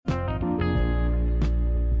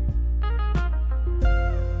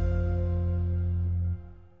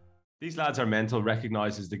These lads are mental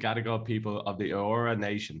recognises the Gadigal people of the Eora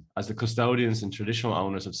Nation as the custodians and traditional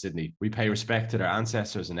owners of Sydney. We pay respect to their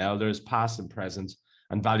ancestors and elders, past and present,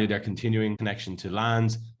 and value their continuing connection to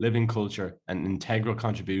lands, living culture, and integral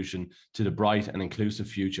contribution to the bright and inclusive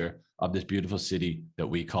future of this beautiful city that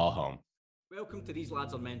we call home. Welcome to These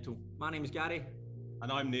Lads Are Mental. My name is Gary.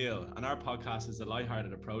 And I'm Neil, and our podcast is a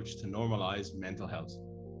lighthearted approach to normalise mental health.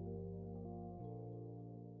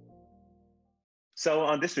 So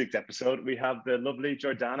on this week's episode, we have the lovely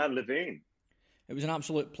Jordana Levine. It was an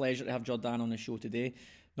absolute pleasure to have Jordana on the show today.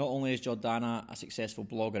 Not only is Jordana a successful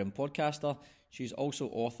blogger and podcaster, she's also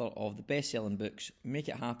author of the best-selling books Make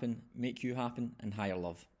It Happen, Make You Happen, and Higher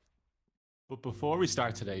Love. But before we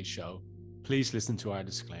start today's show, please listen to our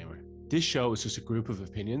disclaimer. This show is just a group of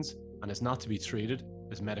opinions and is not to be treated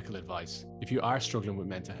as medical advice. If you are struggling with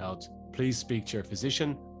mental health, please speak to your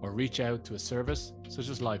physician or reach out to a service such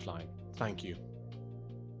as Lifeline. Thank you.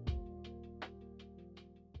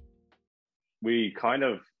 We kind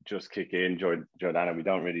of just kick in, Jordana. We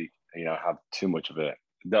don't really, have too much of it.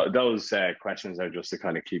 Those questions are just to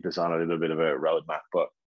kind of keep us on a little bit of a roadmap. But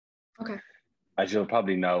okay, as you'll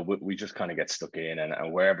probably know, we just kind of get stuck in,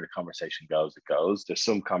 and wherever the conversation goes, it goes. There's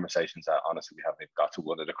some conversations that honestly we haven't even got to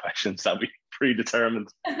one of the questions that we predetermined.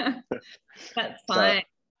 That's fine.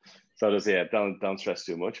 So don't stress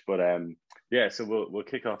too much. But so we'll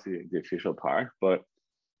kick off the official part. But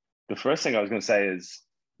the first thing I was going to say is,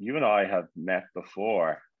 you and I have met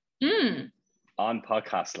before on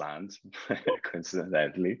Podcast Land,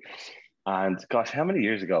 coincidentally. And gosh, how many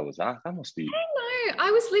years ago was that? That must be... I don't know. I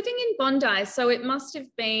was living in Bondi, so it must have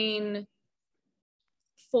been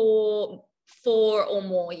four or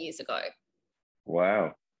more years ago.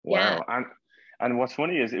 Wow. Yeah. And what's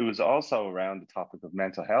funny is it was also around the topic of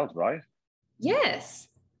mental health, right? Yes,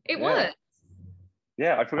 it was.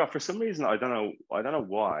 Yeah, I forgot. For some reason, I don't know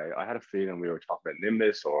why. I had a feeling we were talking about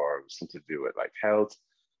Nimbus or something to do with like health.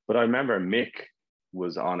 But I remember Mick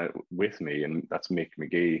was on it with me, and that's Mick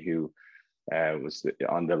McGee, who was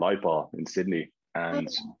on the Light Ball in Sydney. And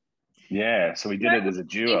so we did it as a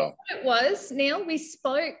duo. It was, Neil, we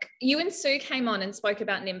spoke, you and Sue came on and spoke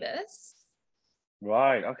about Nimbus.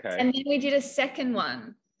 Right, okay. And then we did a second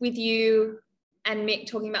one with you and Mick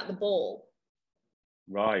talking about the ball.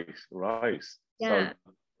 Right. Yeah.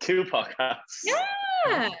 So 2 podcasts.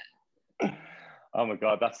 Yeah. Oh my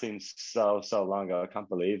God, that seems so long ago. I can't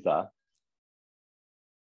believe that.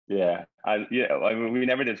 Yeah. And I mean, we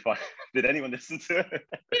never did find. Did anyone listen to it?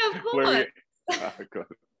 Yeah, of course.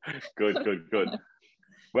 Good.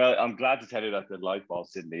 Well, I'm glad to tell you that the Light Ball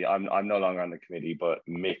Sydney, I'm no longer on the committee, but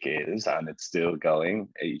Mick is, and it's still going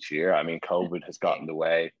each year. I mean, COVID has gotten in the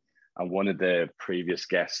way. And one of the previous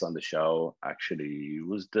guests on the show actually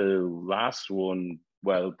was the last one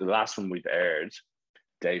we've aired,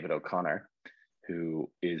 David O'Connor, who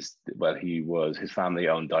is, his family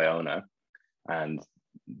owned Diona, and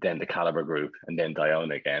then the Calibre Group, and then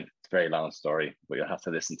Diona again. It's a very long story, but you'll have to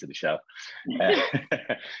listen to the show.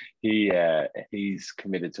 He's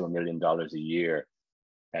committed to $1 million a year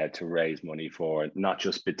to raise money for not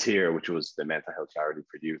just Batyr, which was the mental health charity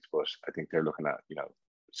for youth, but I think they're looking at,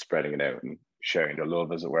 spreading it out and sharing the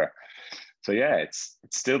love, as it were. So it's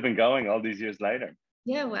still been going all these years later.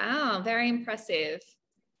 Yeah, wow, very impressive.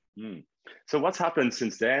 So what's happened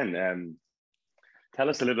since then? Tell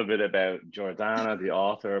us a little bit about Jordana, the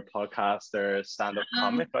author, podcaster, stand-up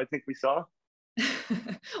comic, I think we saw.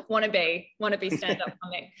 wannabe stand-up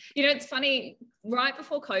comic. It's funny, right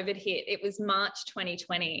before COVID hit, it was March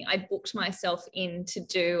 2020, I booked myself in to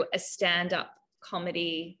do a stand-up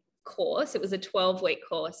comedy course. It was a 12-week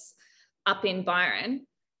course up in Byron,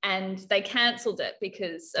 and they cancelled it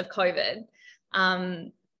because of COVID.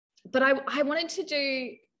 But I wanted to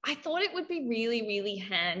do, I thought it would be really, really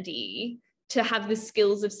handy to have the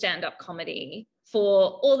skills of stand-up comedy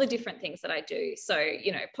for all the different things that I do. So,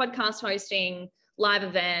 podcast hosting, live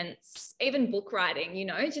events, even book writing,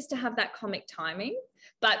 just to have that comic timing.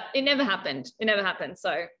 But it never happened.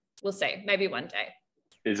 So we'll see, maybe one day.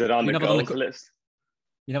 Is it on the goals list?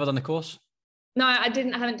 You never done the course? No, I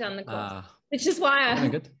haven't done the course. Which is why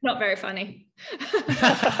I'm not very funny.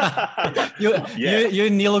 you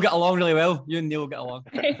and Neil will get along really well.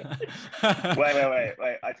 Wait.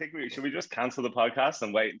 I think should we just cancel the podcast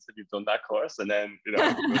and wait until you've done that course, and then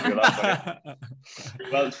we'll be a lot funny.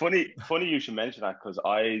 Well, it's funny you should mention that, because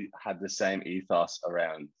I had the same ethos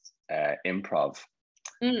around improv,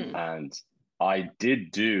 and I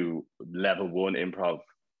did do level 1 improv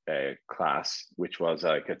class, which was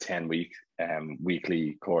like a 10-week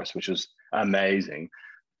weekly course, which was amazing.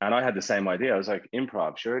 And I had the same idea. I was like,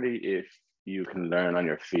 improv, surely if you can learn on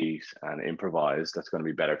your feet and improvise, that's going to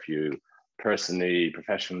be better for you personally,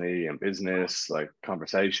 professionally, and business, like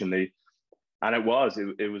conversationally. And it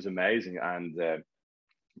was amazing. And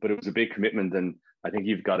but it was a big commitment. And I think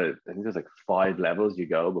you've got to, I think there's like 5 levels you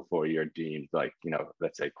go before you're deemed, like, you know,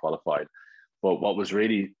 let's say qualified. But what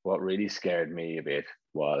really scared me a bit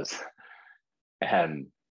was, I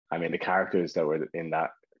mean, the characters that were in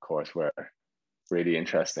that course were really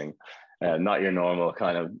interesting. Not your normal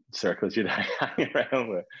kind of circles you'd hang around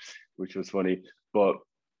with, which was funny. But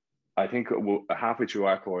I think halfway through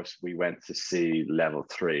our course, we went to see level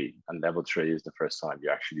 3, and level 3 is the first time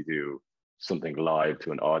you actually do something live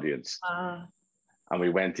to an audience. And we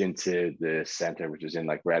went into the center, which is in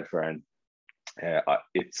like Redfern.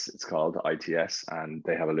 It's called ITS, and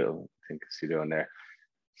they have a little, I think, studio in there.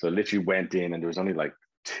 So literally went in, and there was only like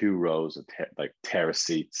 2 rows of like terrace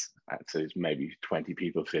seats. And so there's maybe 20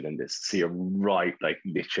 people fit in this. So you're right, like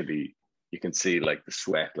literally, you can see like the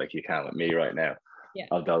sweat, like you can with me right now,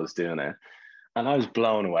 of those doing it. And I was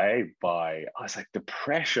blown away I was like, the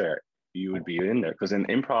pressure you would be in there, because in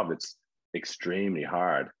improv it's extremely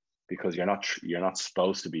hard, because you're not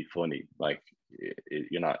supposed to be funny. Like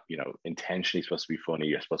you're not, you know, intentionally supposed to be funny.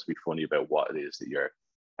 You're supposed to be funny about what it is that you're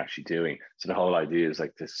actually doing. So the whole idea is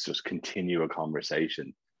like this, just continue a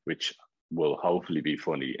conversation, which will hopefully be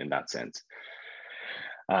funny in that sense.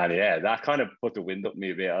 And yeah, that kind of put the wind up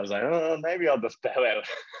me a bit. I was like, oh, maybe I'll just bow out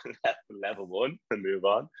level 1 and move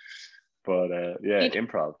on. But yeah,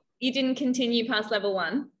 improv. You didn't continue past level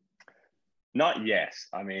 1? Not yet.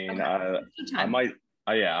 I mean, okay.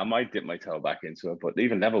 I might dip my toe back into it, but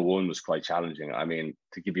even level 1 was quite challenging. I mean,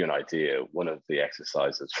 to give you an idea, one of the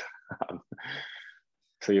exercises,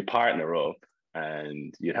 so you partner up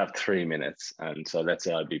and you'd have 3 minutes. And so let's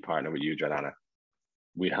say I'd be partnered with you, Jordana.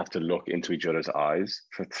 We'd have to look into each other's eyes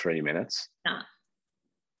for 3 minutes.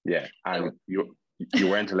 Yeah. And you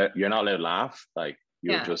weren't you're not allowed to laugh. Like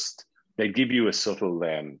you're just, they give you a subtle,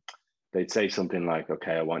 they'd say something like,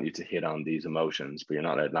 okay, I want you to hit on these emotions, but you're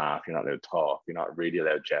not allowed to laugh, you're not allowed to talk, you're not really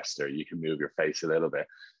allowed to gesture, you can move your face a little bit,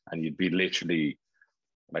 and you'd be literally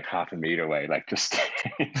like half a meter away, like just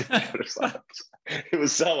it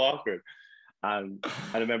was so awkward. And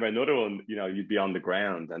I remember another one, you know, you'd be on the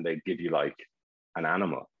ground and they'd give you like an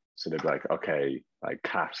animal. So they'd be like, okay, like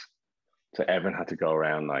cat. So everyone had to go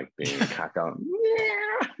around like being a cat going,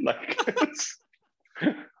 like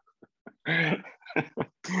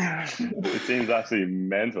it seems actually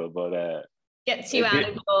mental, but gets you out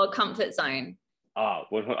of your comfort zone.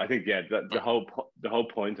 Well, I think the whole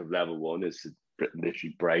point of level 1 is to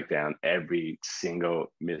literally break down every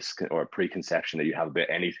single or preconception that you have about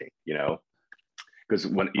anything, you know, because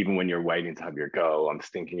even when you're waiting to have your go, I'm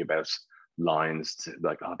thinking about lines to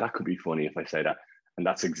like, oh, that could be funny if I say that. And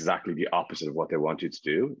that's exactly the opposite of what they want you to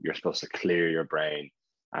do. You're supposed to clear your brain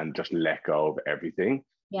and just let go of everything,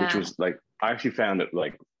 which was like, I actually found it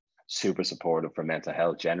like super supportive for mental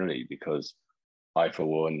health generally, because I, for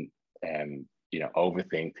one, you know,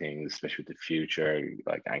 overthink things, especially with the future,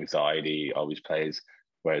 like anxiety always plays.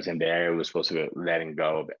 Whereas in there, it was supposed to be letting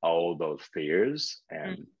go of all those fears.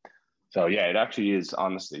 So yeah, it actually is,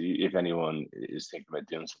 honestly, if anyone is thinking about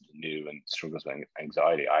doing something new and struggles with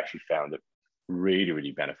anxiety, I actually found it really,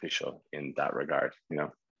 really beneficial in that regard, you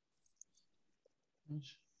know?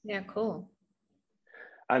 Yeah, cool.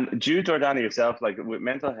 And do you, Jordana, yourself, like with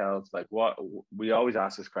mental health, like what, we always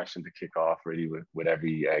ask this question to kick off really with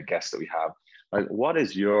every guest that we have. Like, what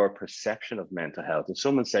is your perception of mental health? If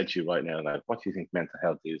someone said to you right now, like, what do you think mental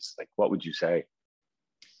health is? Like, what would you say?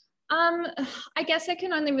 I guess I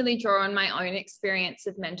can only really draw on my own experience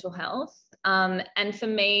of mental health. And for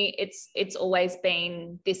me, it's always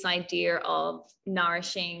been this idea of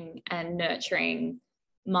nourishing and nurturing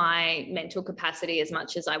my mental capacity as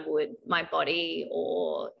much as I would my body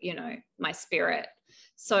or, you know, my spirit.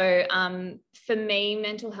 So for me,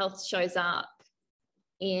 mental health shows up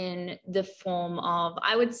in the form of,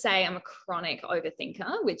 I would say I'm a chronic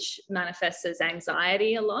overthinker, which manifests as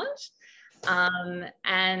anxiety a lot.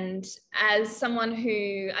 And as someone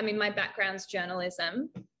who, I mean, my background's journalism,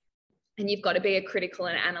 and you've got to be a critical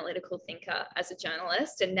and analytical thinker as a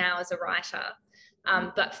journalist and now as a writer.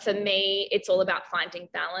 But for me, it's all about finding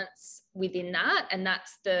balance within that. And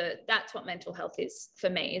that's what mental health is for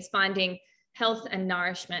me, is finding health and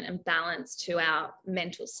nourishment and balance to our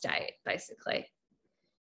mental state, basically.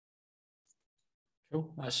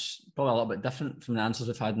 Cool. That's probably a little bit different from the answers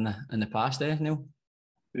we've had in the past, Neil?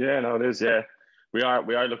 Yeah, no, it is. Yeah, we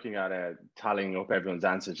are looking at tallying up everyone's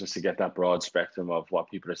answers just to get that broad spectrum of what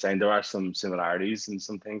people are saying. There are some similarities in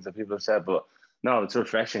some things that people have said, but no, it's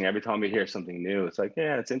refreshing every time we hear something new. It's like,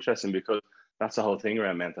 yeah, it's interesting, because that's the whole thing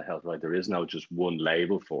around mental health, right? There is no just one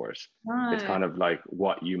label for it. Right. It's kind of like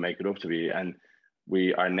what you make it up to be. And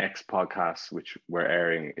our next podcast, which we're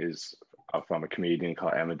airing, is from a comedian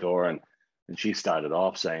called Emma Doran. And she started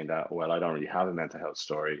off saying that, well, I don't really have a mental health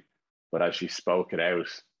story. But as she spoke it out,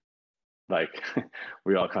 like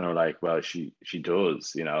we all kind of like, well, she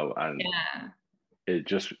does, you know, and it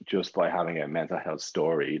just by having a mental health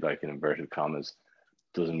story, like in inverted commas,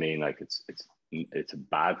 doesn't mean like it's a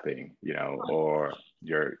bad thing, you know, or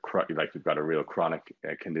you've got a real chronic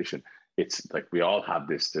condition. It's like we all have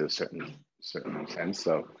this to a certain sense.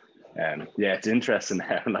 So, yeah, it's interesting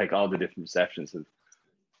how like all the different perceptions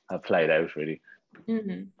have played out, really.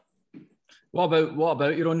 Mm-hmm. What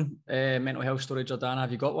about your own mental health story, Jordana?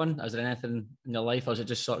 Have you got one? Is there anything in your life, or has it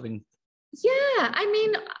just sort of been? Yeah, I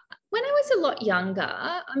mean, when I was a lot younger,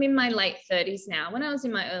 I'm in my late 30s now. When I was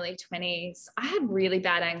in my early 20s, I had really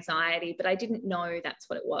bad anxiety, but I didn't know that's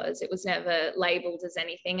what it was. It was never labeled as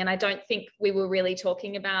anything. And I don't think we were really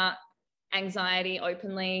talking about anxiety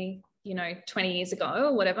openly, you know, 20 years ago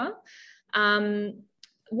or whatever.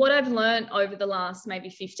 What I've learned over the last maybe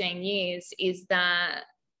 15 years is that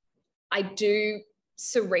I do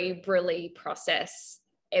cerebrally process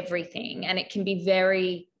everything, and it can be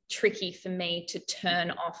very tricky for me to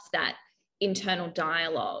turn off that internal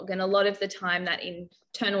dialogue. And a lot of the time that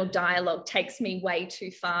internal dialogue takes me way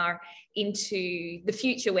too far into the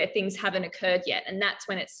future where things haven't occurred yet. And that's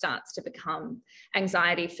when it starts to become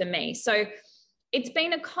anxiety for me. So it's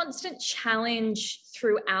been a constant challenge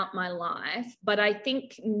throughout my life. But I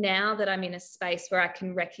think now that I'm in a space where I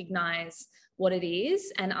can recognize what it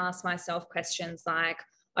is and ask myself questions like,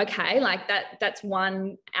 okay, like that's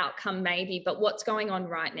one outcome maybe, but what's going on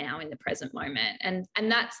right now in the present moment? And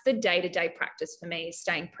that's the day-to-day practice for me, is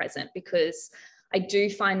staying present, because I do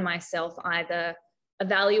find myself either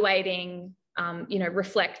evaluating,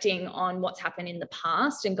 reflecting on what's happened in the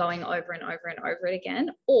past and going over and over and over it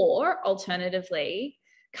again, or alternatively,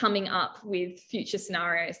 coming up with future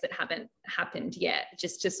scenarios that haven't happened yet,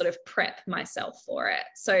 just to sort of prep myself for it.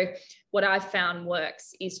 So what I've found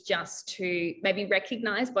works is just to maybe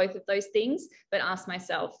recognize both of those things, but ask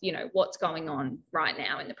myself, you know, what's going on right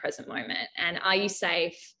now in the present moment? And are you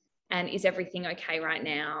safe? And is everything okay right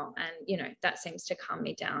now? And, you know, that seems to calm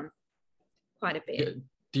me down quite a bit.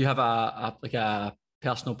 Do you have a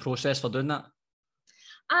personal process for doing that?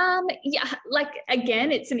 Yeah, like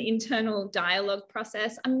again, it's an internal dialogue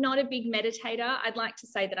process. I'm not a big meditator. I'd like to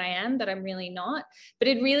say that I am, but I'm really not. But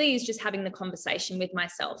it really is just having the conversation with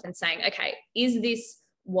myself and saying, okay, is this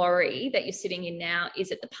worry that you're sitting in now,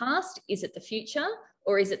 is it the past? Is it the future?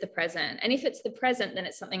 Or is it the present? And if it's the present, then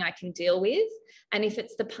it's something I can deal with. And if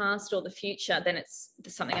it's the past or the future, then it's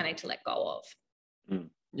something I need to let go of.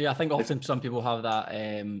 Yeah, I think often some people have that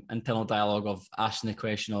internal dialogue of asking the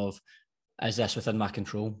question of, is this within my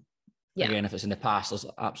control? Yeah. Again, if it's in the past, there's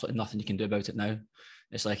absolutely nothing you can do about it now.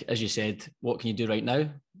 It's like, as you said, what can you do right now?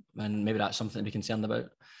 And maybe that's something to be concerned about.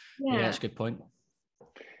 Yeah, that's a good point.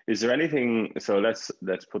 Is there anything, so let's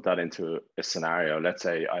put that into a scenario. Let's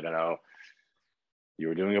say, I don't know, you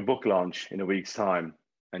were doing a book launch in a week's time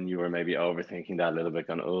and you were maybe overthinking that a little bit,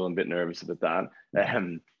 going, oh, I'm a bit nervous about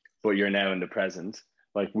that. But you're now in the present.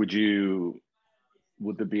 Like, would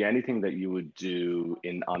there be anything that you would do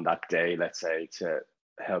on that day, let's say, to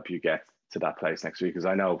help you get to that place next week? Because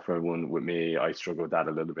I know for one with me, I struggle with that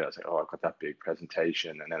a little bit. I was like, oh, I've got that big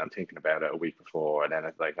presentation, and then I'm thinking about it a week before, and then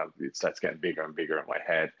it starts getting bigger and bigger in my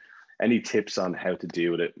head. Any tips on how to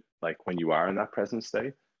deal with it, like when you are in that present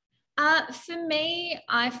state? For me,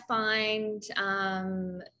 I find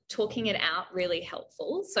talking it out really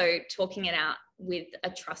helpful. So talking it out with a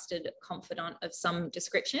trusted confidant of some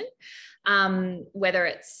description, whether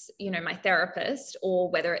it's, you know, my therapist or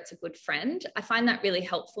whether it's a good friend. I find that really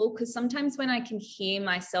helpful, because sometimes when I can hear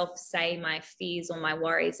myself say my fears or my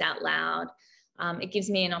worries out loud, it gives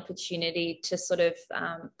me an opportunity to sort of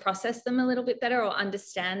process them a little bit better or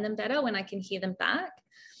understand them better when I can hear them back.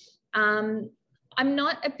 I'm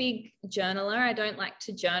not a big journaler. I don't like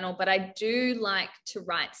to journal, but I do like to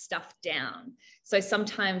write stuff down. So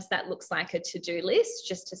sometimes that looks like a to-do list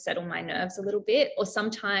just to settle my nerves a little bit, or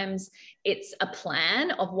sometimes it's a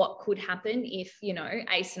plan of what could happen if, you know,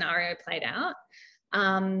 a scenario played out.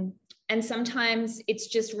 And sometimes it's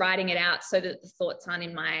just writing it out so that the thoughts aren't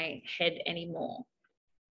in my head anymore.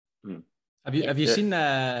 Have you seen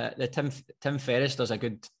the Tim Ferriss does a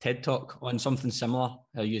good TED talk on something similar,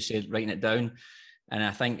 how you said writing it down? And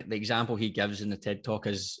I think the example he gives in the TED talk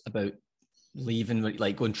is about leaving,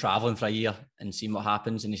 like going traveling for a year and seeing what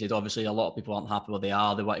happens. And he said, obviously, a lot of people aren't happy where they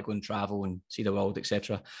are. They want to go and travel and see the world,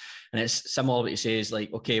 etc. And it's similar what he says,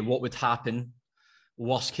 like, okay, what would happen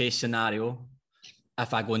worst case scenario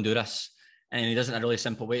if I go and do this. And he does it in a really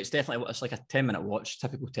simple way. It's like a 10-minute watch,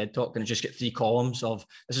 typical TED talk, and just get 3 columns of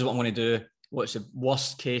this is what I'm going to do. What's the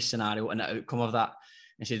worst case scenario and the outcome of that?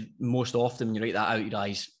 And he said most often when you write that out, you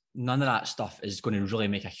realize none of that stuff is going to really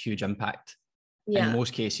make a huge impact in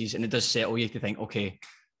most cases. And it does settle you to think, okay,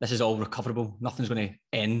 this is all recoverable. Nothing's going to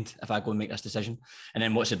end if I go and make this decision. And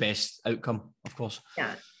then what's the best outcome, of course.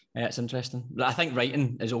 Yeah. It's interesting. But I think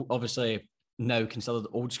writing is obviously now considered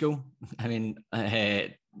old school. I mean,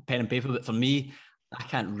 pen and paper, but for me, I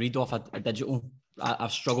can't read off a digital. I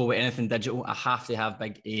struggle with anything digital. I have to have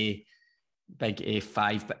big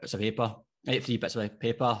A5 bits of paper, 3 bits of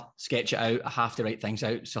paper, sketch it out. I have to write things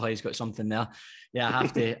out. So he's got something there. Yeah, I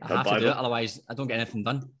have to do it. Otherwise, I don't get anything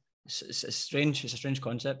done. It's strange. It's a strange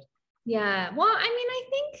concept. Yeah. Well, I mean, I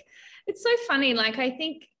think it's so funny. Like, I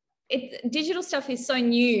think digital stuff is so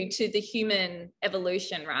new to the human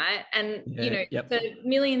evolution, right? And, for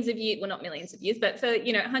millions of years, well, not millions of years, but for,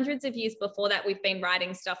 hundreds of years before that, we've been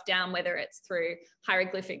writing stuff down, whether it's through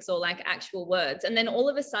hieroglyphics or like actual words. And then all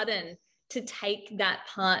of a sudden, to take that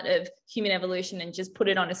part of human evolution and just put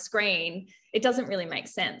it on a screen, it doesn't really make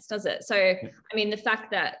sense, does it? So, I mean, the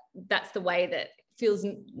fact that that's the way that feels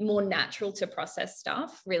more natural to process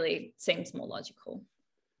stuff really seems more logical.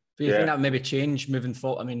 Do you think that maybe change moving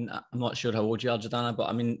forward? I mean, I'm not sure how old you are, Jordana, but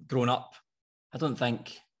I mean, growing up, I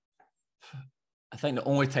think the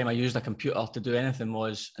only time I used a computer to do anything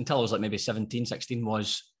was, until I was like maybe 17, 16,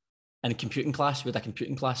 was in computing class. We had a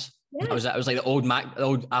computing class. Yeah. It was like the old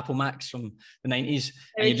Apple Macs from the 90s.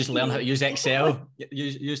 And you just learn how to use Excel. You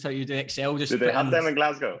used how you do Excel. Did they have them in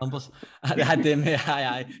Glasgow? Numbers. They had them.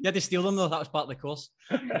 Aye. You had to steal them though. That was part of the course.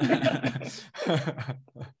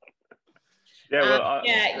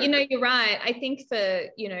 You're right. I think for,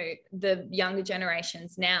 the younger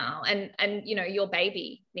generations now and, your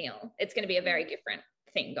baby, Neil, it's going to be a very different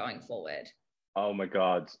thing going forward. Oh my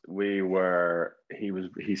God.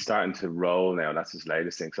 He's starting to roll now. That's his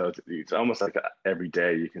latest thing. So it's almost like every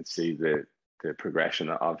day you can see the progression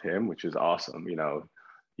of him, which is awesome.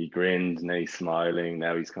 He grinned and then he's smiling.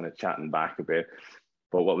 Now he's kind of chatting back a bit.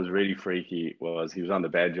 But what was really freaky was he was on the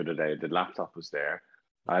bed the other day. The laptop was there.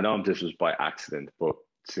 I know this was by accident, but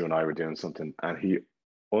Sue and I were doing something and he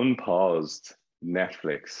unpaused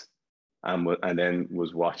Netflix and then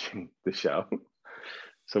was watching the show.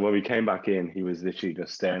 So when we came back in, he was literally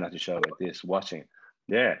just staring at the show like this, watching.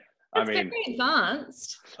 Yeah. That's very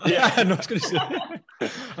advanced. Yeah, I was going to say. I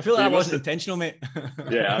feel like that wasn't intentional, mate.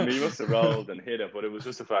 Yeah, I mean, he must have rolled and hit it, but it was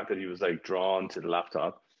just the fact that he was like drawn to the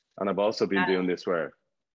laptop. And I've also been doing this where,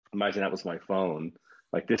 imagine that was my phone.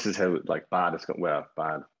 Like this is how like bad it's got. Well,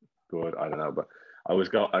 bad, good, I don't know. But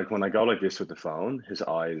when I go like this with the phone, his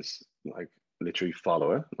eyes like literally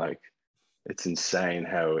follow it. Like it's insane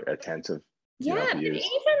how attentive. Yeah, even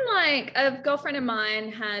like a girlfriend of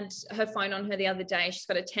mine had her phone on her the other day. She's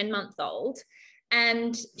got a 10-month-old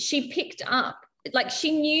and she picked up, like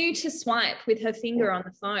she knew to swipe with her finger on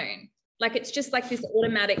the phone. Like it's just like this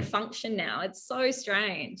automatic function now. It's so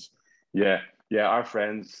strange. Yeah. Our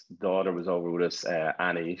friend's daughter was over with us,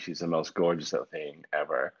 Annie. She's the most gorgeous little thing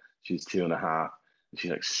ever. She's 2.5.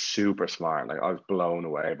 She's like super smart. Like I was blown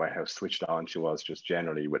away by how switched on she was just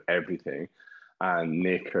generally with everything. And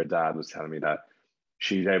Nick, her dad, was telling me that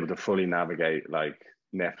she's able to fully navigate like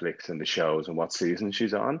Netflix and the shows and what season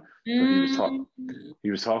she's on. So he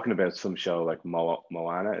was talking about some show like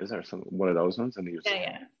Moana, is there one of those ones? And he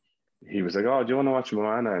was like, "Oh, do you want to watch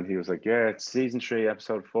Moana?" And he was like, "Yeah, it's season 3,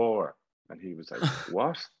 episode 4." And he was like,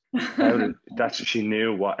 "What?" She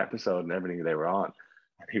knew what episode and everything they were on.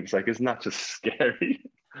 And he was like, "Isn't that just scary?"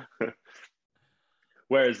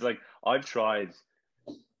 Whereas like I've tried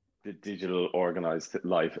the digital organized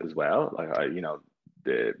life as well. Like I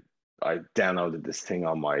downloaded this thing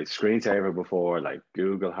on my screensaver before, like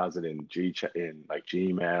Google has it in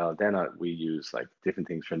Gmail. Then we use like different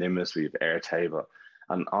things for Nimbus. We have Airtable,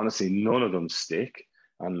 and honestly, none of them stick.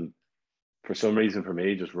 And for some reason, for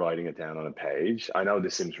me, just writing it down on a page, I know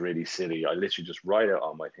this seems really silly. I literally just write out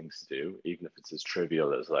all my things to do, even if it's as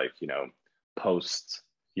trivial as like, post,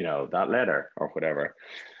 that letter or whatever.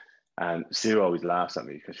 And Sue always laughs at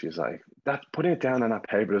me because she's like, "That putting it down on that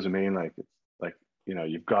paper doesn't mean like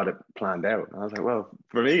you've got it planned out." And I was like, well,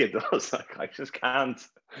 for me it does. Like I just can't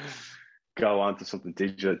go on to something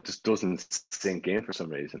digital. It just doesn't sink in for some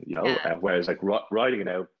reason, whereas like writing it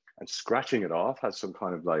out and scratching it off has some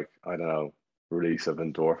kind of like, I don't know, release of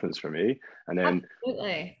endorphins for me. And then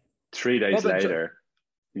absolutely 3 days later,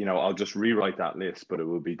 I'll just rewrite that list, but it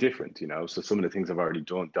will be different, so some of the things I've already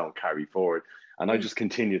done don't carry forward. And I just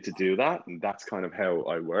continue to do that. And that's kind of how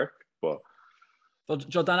I work. But For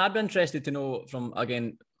Jordan, I'd be interested to know from,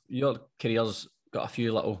 again, your career's got a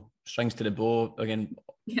few little strings to the bow. Again,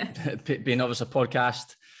 being obviously a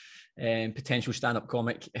podcast, potential stand-up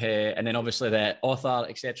comic, and then obviously the author,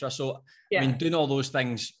 etc. So, I mean, doing all those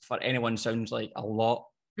things for anyone sounds like a lot.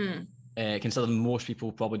 Considering most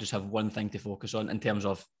people probably just have one thing to focus on in terms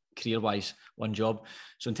of career-wise, one job.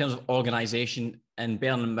 So in terms of organisation, and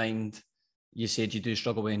bearing in mind, you said you do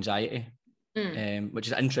struggle with anxiety, which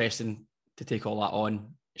is interesting to take all that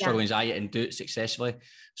on, struggle with anxiety and do it successfully.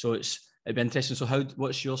 So it'd be interesting. So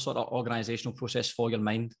what's your sort of organisational process for your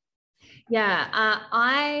mind?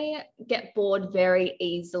 I get bored very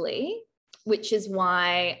easily, which is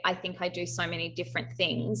why I think I do so many different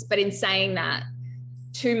things. But in saying that,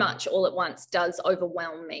 too much all at once does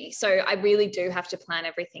overwhelm me. So I really do have to plan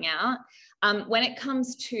everything out. When it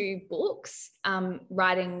comes to books,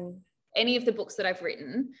 writing any of the books that I've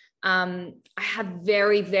written, I have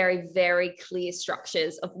very, very, very clear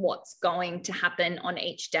structures of what's going to happen on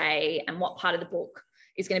each day and what part of the book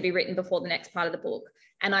is going to be written before the next part of the book.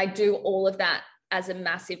 And I do all of that as a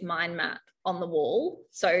massive mind map on the wall.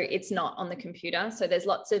 So it's not on the computer. So there's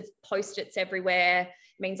lots of Post-its everywhere.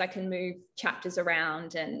 Means I can move chapters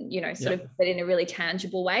around and, sort of but in a really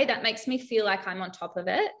tangible way. That makes me feel like I'm on top of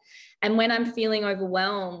it. And when I'm feeling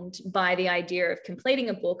overwhelmed by the idea of completing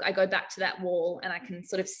a book, I go back to that wall and I can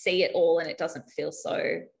sort of see it all and it doesn't feel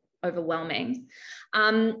so overwhelming.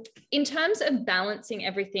 In terms of balancing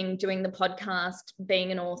everything, doing the podcast,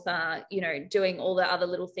 being an author, doing all the other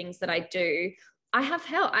little things that I do, I have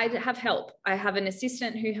help. I have an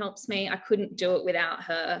assistant who helps me. I couldn't do it without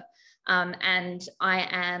her. And I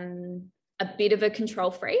am a bit of a control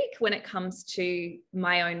freak when it comes to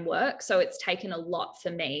my own work. So it's taken a lot for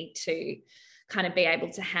me to kind of be able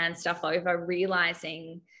to hand stuff over,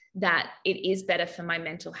 realizing that it is better for my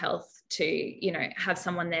mental health to, have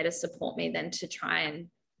someone there to support me than to try and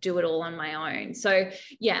do it all on my own. So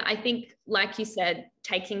I think, like you said,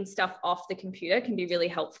 taking stuff off the computer can be really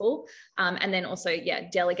helpful. And then also,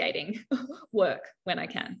 delegating work when I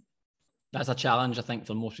can. That's a challenge, I think,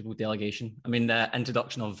 for most people, delegation. I mean, the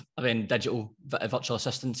introduction of digital virtual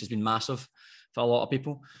assistants has been massive for a lot of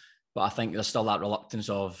people, but I think there's still that reluctance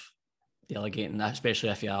of delegating,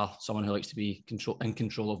 especially if you are someone who likes to be in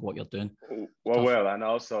control of what you're doing. Well, and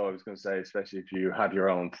also I was going to say, especially if you have your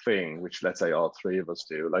own thing, which let's say all three of us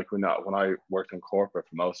do. Like when I worked in corporate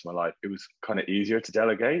for most of my life, it was kind of easier to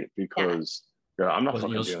delegate because I'm not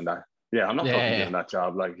fucking doing that. Yeah, I'm not fucking doing that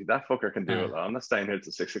job. Like that fucker can do it. I'm not staying here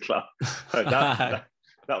till 6 o'clock. that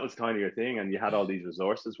was kind of your thing, and you had all these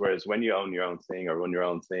resources. Whereas when you own your own thing or run your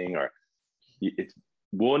own thing, it's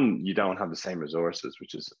one, you don't have the same resources,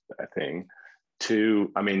 which is a thing.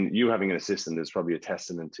 Two, I mean, you having an assistant is probably a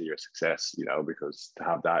testament to your success, because to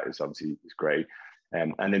have that is obviously great.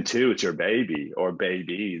 And then two, it's your baby or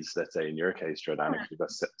babies. Let's say in your case, Jordan, you've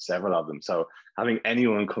got several of them. So having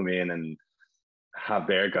anyone come in and have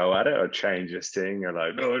their go at it or change this thing, you're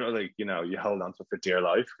like, you hold on to it for dear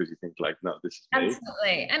life because you think like, no, this is me.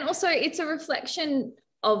 Absolutely. And also it's a reflection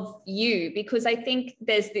of you, because I think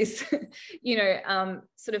there's this,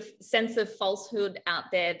 sort of sense of falsehood out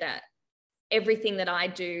there that everything that I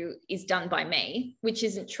do is done by me, which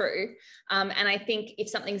isn't true. And I think if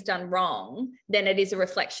something's done wrong, then it is a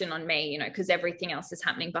reflection on me, because everything else is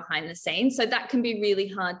happening behind the scenes. So that can be really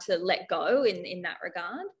hard to let go in that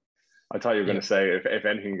regard. I thought you were going to say if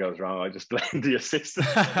anything goes wrong, I just blame the assistant.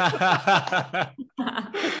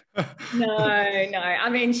 No. I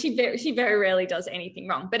mean, she very rarely does anything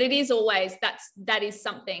wrong, but it is always that is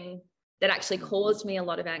something that actually caused me a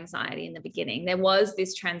lot of anxiety in the beginning. There was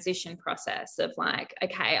this transition process of like,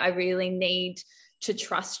 okay, I really need to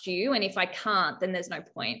trust you, and if I can't, then there's no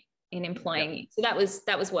point in employing you. So that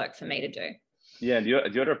was work for me to do. Yeah,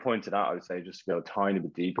 the other point to that, I would say, just to go a tiny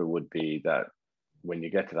bit deeper, would be that when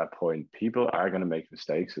you get to that point, people are going to make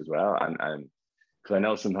mistakes as well. And because I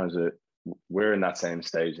know sometimes we're in that same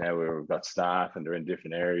stage now where we've got staff and they're in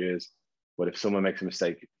different areas. But if someone makes a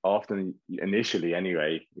mistake, often initially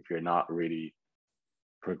anyway, if you're not really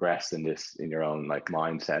progressed in your own like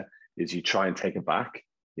mindset, is you try and take it back,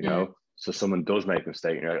 So someone does make a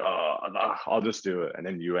mistake and you're like, oh, I'll just do it. And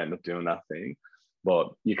then you end up doing that thing. But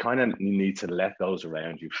you kind of need to let those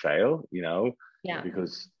around you fail,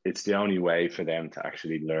 because it's the only way for them to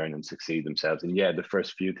actually learn and succeed themselves. And the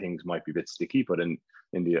first few things might be a bit sticky, but in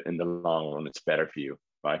the long run, it's better for you,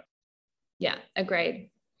 right? Yeah,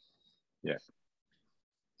 agreed. Yeah.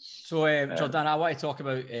 So, Jordan, I want to talk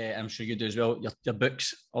about, I'm sure you do as well, your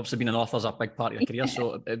books. Obviously, being an author is a big part of your career,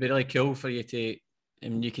 so it'd be really cool for you to,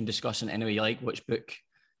 and you can discuss in any way you like which book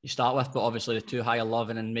you start with, but obviously the two, Higher Love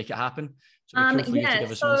and then Make It Happen. So it'd be cool for you to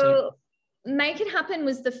give us some insight. Make It Happen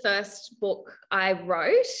was the first book I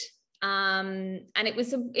wrote. And it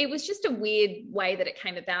was just a weird way that it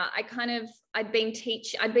came about. I'd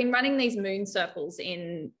been running these moon circles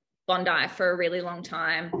in Bondi for a really long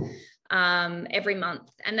time, every month,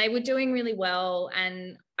 and they were doing really well.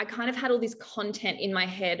 And I kind of had all this content in my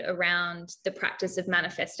head around the practice of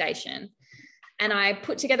manifestation. And I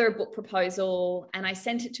put together a book proposal and I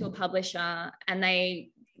sent it to a publisher, and they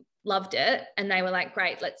loved it. And they were like,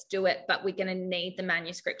 great, let's do it. But we're going to need the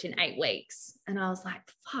manuscript in 8 weeks. And I was like,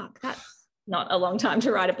 fuck, that's not a long time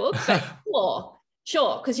to write a book. But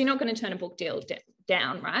sure. Because you're not going to turn a book deal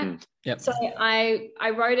down, right? Yep. So I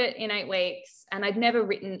wrote it in 8 weeks, and I'd never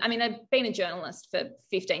written, I mean, I'd been a journalist for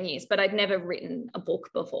 15 years, but I'd never written a book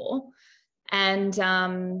before. And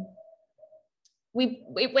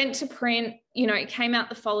it went to print, it came out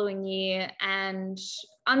the following year, and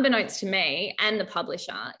unbeknownst to me and the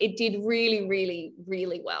publisher, it did really, really,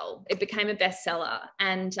 really well. It became a bestseller.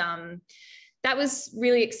 And that was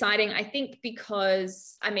really exciting, I think,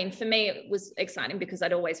 because, for me, it was exciting because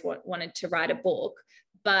I'd always wanted to write a book,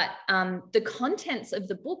 but the contents of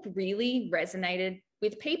the book really resonated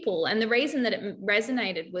with people. And the reason that it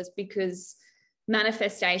resonated was because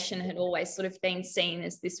manifestation had always sort of been seen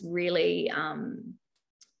as this really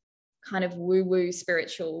kind of woo-woo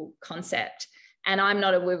spiritual concept. And I'm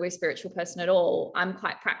not a woo-woo spiritual person at all. I'm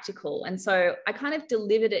quite practical. And so I kind of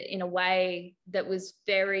delivered it in a way that was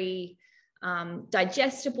very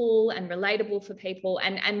digestible and relatable for people,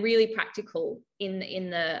 and really practical in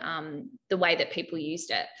the way that people used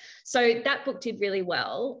it. So that book did really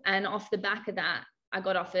well. And off the back of that, I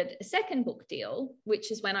got offered a second book deal,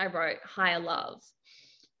 which is when I wrote Higher Love.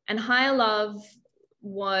 And Higher Love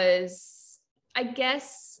was, I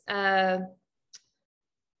guess,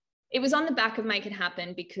 it was on the back of Make It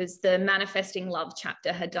Happen because the Manifesting Love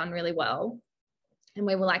chapter had done really well. And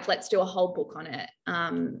we were like, let's do a whole book on it.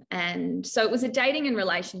 And so it was a dating and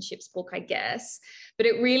relationships book, I guess, but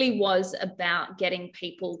it really was about getting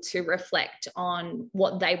people to reflect on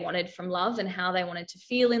what they wanted from love and how they wanted to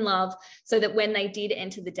feel in love, so that when they did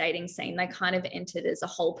enter the dating scene, they kind of entered as a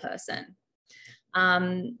whole person.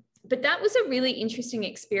 But that was a really interesting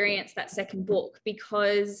experience, that second book,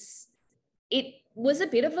 because it was a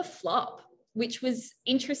bit of a flop, which was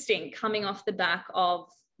interesting coming off the back of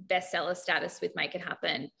bestseller status with Make It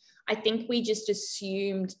Happen. I think we just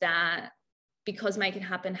assumed that because Make It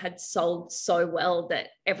Happen had sold so well that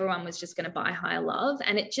everyone was just going to buy Higher Love,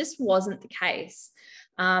 and it just wasn't the case.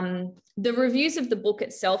 The reviews of the book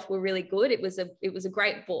itself were really good. It was a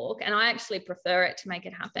great book, and I actually prefer it to Make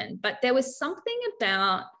It Happen. But there was something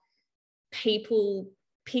about people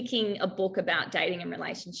picking a book about dating and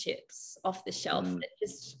relationships off the shelf that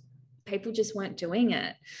just people just weren't doing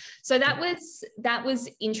it. So that was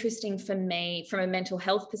interesting for me from a mental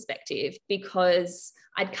health perspective, because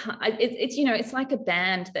it's like a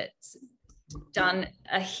band that's done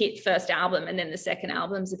a hit first album and then the second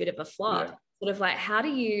album's a bit of a flop. Yeah. Sort of like, how do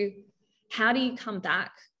you come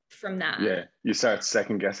back from that? Yeah, you start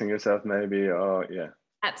second guessing yourself maybe. Oh yeah,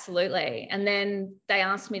 absolutely. And then they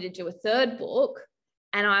asked me to do a third book,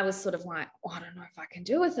 and I was sort of like, I don't know if I can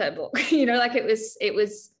do a third book. Like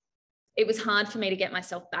it was hard for me to get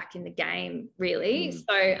myself back in the game, really. So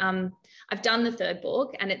I've done the third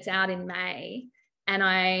book and it's out in May. And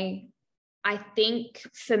I think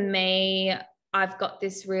for me, I've got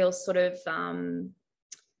this real sort of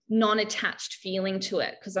non-attached feeling to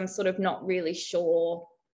it, because I'm sort of not really sure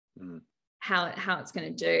how it's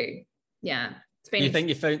going to do. Yeah. Do you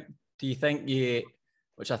think you,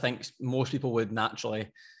 which I think most people would naturally,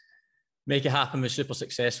 Make It Happen was super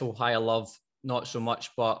successful, Higher Love, not so much,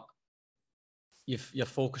 but you're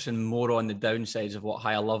focusing more on the downsides of what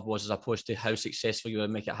Higher Love was as opposed to how successful you would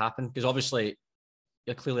Make It Happen? Because obviously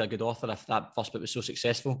you're clearly a good author if that first book was so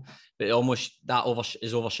successful, but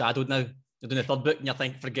is overshadowed now. You're doing a third book and you're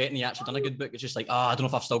forgetting you actually done a good book. It's just like, I don't know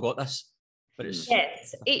if I've still got this. But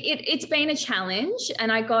it's been a challenge,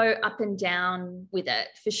 and I go up and down with it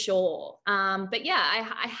for sure. But yeah,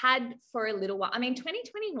 I had for a little while. I mean,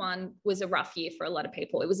 2021 was a rough year for a lot of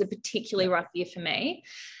people. It was a particularly rough year for me.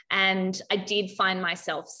 And I did find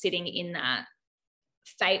myself sitting in that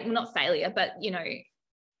not failure, but,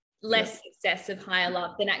 less success of Higher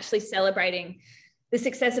Love than actually celebrating the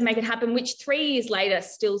success of Make It Happen, which 3 years later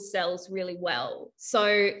still sells really well.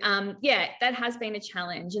 So that has been a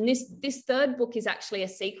challenge. And this third book is actually a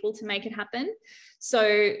sequel to Make It Happen.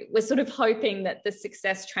 So we're sort of hoping that the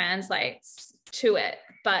success translates to it.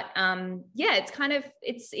 But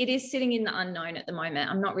it is sitting in the unknown at the moment.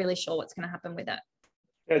 I'm not really sure what's going to happen with it.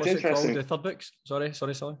 Yeah, what's it called? The third book? Sorry.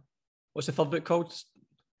 What's the third book called?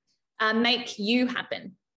 Make You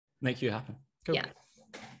Happen. make you happen. Cool. Yeah.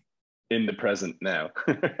 In the present now.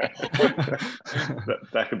 that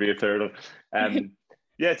could be a third one.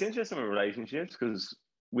 Yeah, it's interesting with relationships because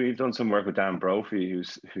we've done some work with Dan Brophy,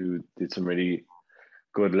 who did some really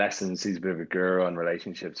good lessons. He's a bit of a guru on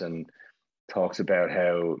relationships and talks about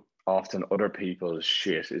how often other people's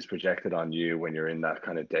shit is projected on you when you're in that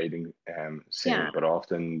kind of dating scene, but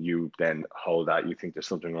often you then hold that, you think there's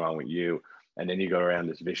something wrong with you, and then you go around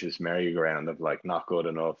this vicious merry-go-round of like, not good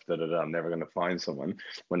enough, I'm never going to find someone,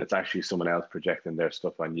 when it's actually someone else projecting their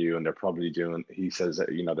stuff on you, and they're probably doing, he says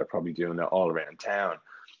that, you know, they're probably doing it all around town,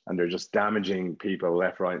 and they're just damaging people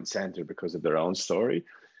left, right, and center because of their own story,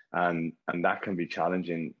 and that can be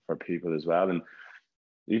challenging for people as well. And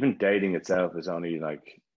even dating itself is only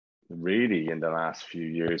like really in the last few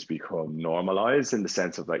years become normalized, in the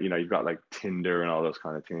sense of like, you know, you've got like Tinder and all those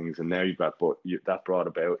kind of things, and now you've got, but that brought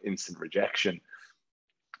about instant rejection,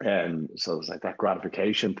 and so it's like that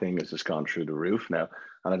gratification thing has just gone through the roof now.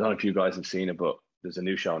 And I don't know if you guys have seen it, but there's a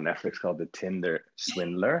new show on Netflix called The Tinder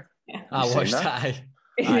Swindler. I watched that.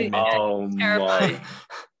 Oh my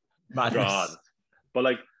Madness. God. But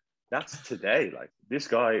like, that's today. Like this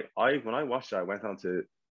guy, when I watched it, I went onto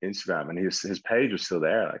Instagram and his page was still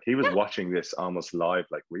there. Like he was watching this almost live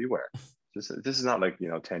like we were. This is not like, you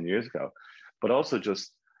know, 10 years ago. But also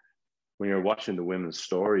just when you're watching the women's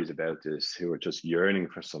stories about this, who are just yearning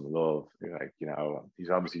for some love, you're like, you know,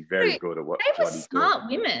 he's obviously very good at what he's smart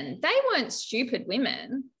doing. Women. They weren't stupid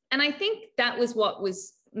women. And I think that was what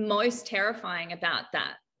was most terrifying about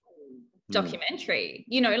that documentary.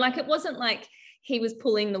 You know, like it wasn't like he was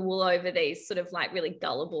pulling the wool over these sort of like really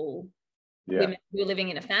gullible women who were living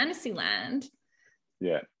in a fantasy land.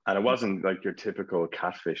 Yeah. And it wasn't like your typical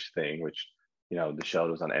catfish thing, which, you know, the show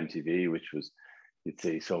was on MTV, which was, you'd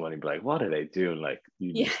see someone be like, what are they doing? Like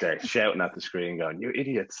you start shouting at the screen going, you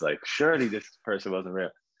idiots, like surely this person wasn't real.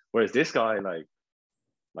 Whereas this guy like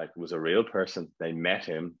was a real person. They met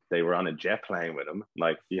him, they were on a jet plane with him,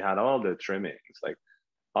 like he had all the trimmings. Like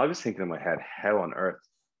I was thinking in my head, how on earth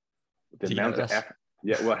the amount of effort,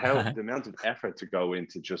 the amount of effort to go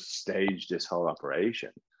into just stage this whole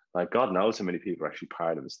operation. Like God knows how many people are actually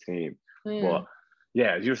part of his team. But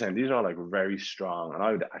yeah, as you were saying, these are all like very strong, and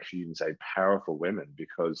I would actually even say powerful women,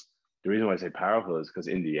 because the reason why I say powerful is because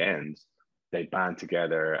in the end they band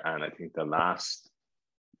together, and I think the last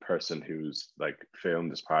person who's like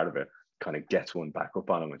filmed as part of it kind of gets one back up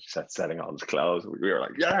on him when she starts setting all his clothes. We were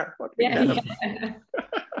like, that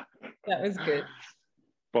was good.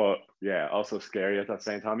 But yeah, also scary at that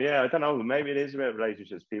same time. Yeah, I don't know, maybe it is about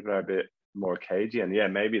relationships. People are a bit more cagey, and yeah,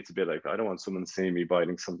 maybe it's a bit like, I don't want someone seeing me buying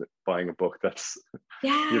a book that's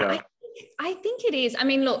you know. I think it is. I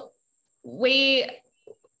mean, look, we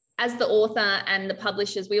as the author and the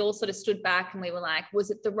publishers, we all sort of stood back and we were like, was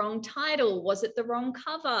it the wrong title? Was it the wrong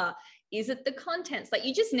cover? Is it the contents? Like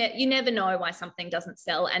you just you never know why something doesn't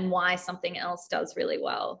sell and why something else does really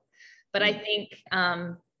well. But I think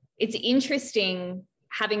it's interesting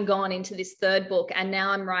having gone into this third book, and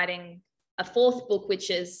now I'm writing a fourth book,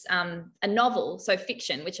 which is a novel, so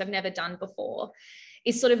fiction, which I've never done before,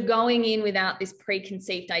 is sort of going in without this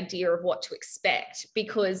preconceived idea of what to expect,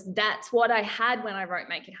 because that's what I had when I wrote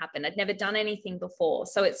Make It Happen. I'd never done anything before.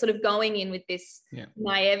 So it's sort of going in with this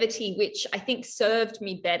naivety, which I think served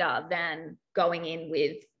me better than going in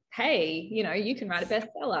with, hey, you know, you can write a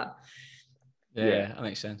bestseller. Yeah, that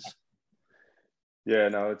makes sense. Yeah,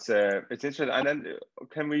 no, it's interesting. And then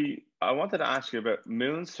I wanted to ask you about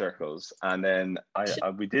moon circles, and then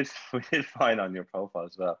we did find on your profile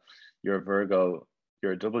as well, you're a Virgo,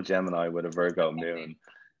 you're a double Gemini with a Virgo moon.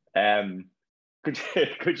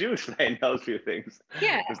 Could you explain those few things?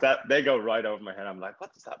 Yeah, because that they go right over my head. I'm like,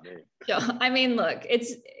 what does that mean? Sure. I mean, look,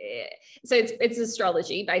 it's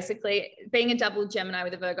astrology basically. Being a double Gemini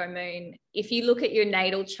with a Virgo moon, if you look at your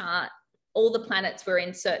natal chart, all the planets were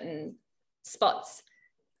in certain spots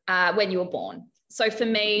when you were born. So for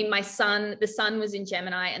me, the sun was in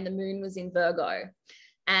Gemini and the moon was in Virgo.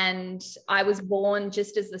 And I was born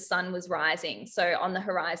just as the sun was rising. So on the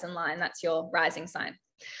horizon line, that's your rising sign.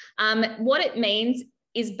 What it means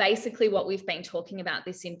is basically what we've been talking about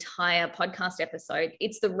this entire podcast episode.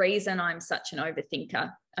 It's the reason I'm such an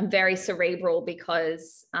overthinker. I'm very cerebral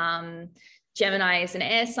because Gemini is an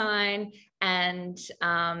air sign, and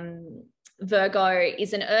Virgo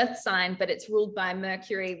is an earth sign, but it's ruled by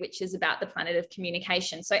Mercury, which is about the planet of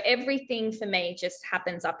communication. So everything for me just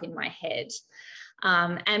happens up in my head.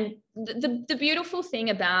 And the beautiful thing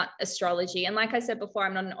about astrology, and like I said before,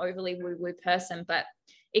 I'm not an overly woo-woo person, but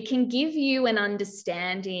it can give you an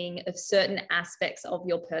understanding of certain aspects of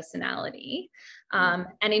your personality. And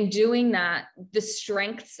in doing that, the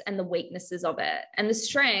strengths and the weaknesses of it. And the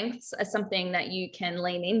strengths are something that you can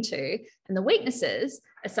lean into, and the weaknesses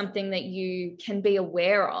are something that you can be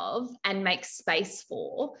aware of and make space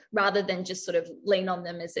for, rather than just sort of lean on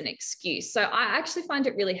them as an excuse. So I actually find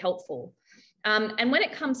it really helpful. And when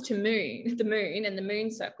it comes to the moon and the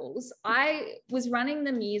moon circles, I was running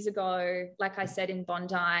them years ago, like I said, in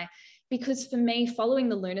Bondi, because for me, following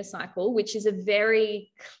the lunar cycle, which is a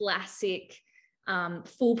very classic,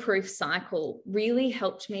 foolproof cycle, really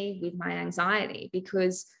helped me with my anxiety,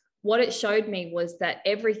 because what it showed me was that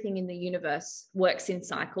everything in the universe works in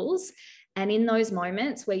cycles. And in those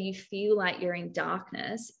moments where you feel like you're in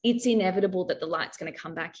darkness, it's inevitable that the light's going to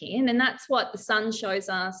come back in. And that's what the sun shows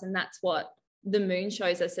us. And that's what the moon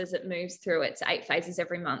shows us as it moves through its 8 phases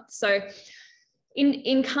every month. So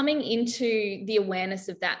in coming into the awareness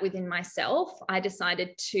of that within myself, I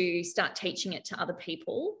decided to start teaching it to other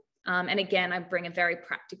people. And again, I bring a very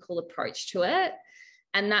practical approach to it.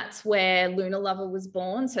 And that's where Lunar Lover was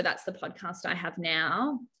born. So that's the podcast I have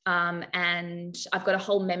now. And I've got a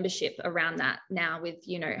whole membership around that now with,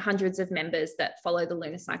 hundreds of members that follow the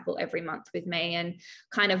lunar cycle every month with me and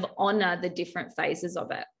kind of honor the different phases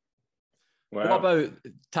of it. Wow. What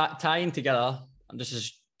about tying together, and this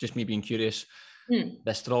is just me being curious, the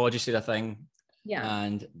astrology side of thing,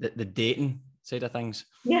 and the dating side of things?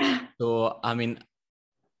 Yeah. So, I mean,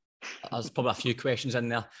 there's probably a few questions in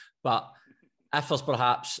there, but if there's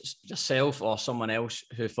perhaps yourself or someone else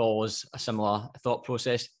who follows a similar thought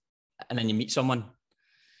process, and then you meet someone,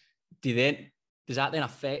 does that then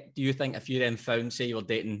affect, do you think, if you then found, say you were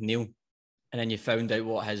dating Neil, and then you found out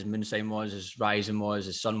what his moon sign was, his rising was,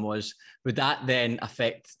 his sun was, would that then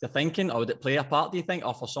affect the thinking, or would it play a part, do you think,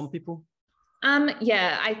 or for some people?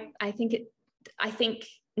 Yeah, I think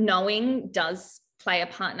knowing does play a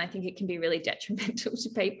part, and I think it can be really detrimental to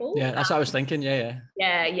people. Yeah, that's what I was thinking. Yeah.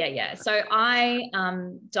 So I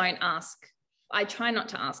try not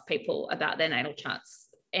to ask people about their natal charts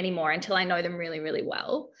anymore until I know them really, really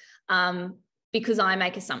well, because I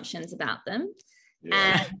make assumptions about them.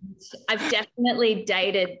 Yeah. And I've definitely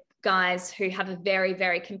dated guys who have a very,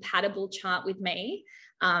 very compatible chart with me,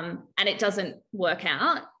 and it doesn't work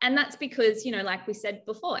out. And that's because, like we said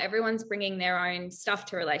before, everyone's bringing their own stuff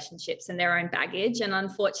to relationships and their own baggage. And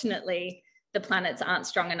unfortunately, the planets aren't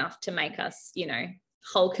strong enough to make us,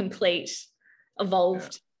 whole, complete,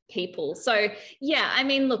 evolved people. So I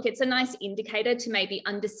mean, look, it's a nice indicator to maybe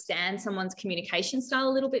understand someone's communication style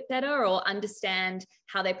a little bit better, or understand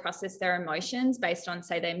how they process their emotions based on,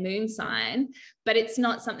 say, their moon sign, but it's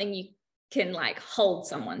not something you can hold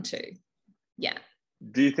someone to. Yeah.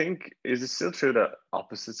 Do you think, is it still true that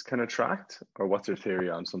opposites can attract, or what's your theory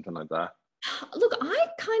on something like that? Look, I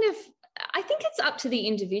think it's up to the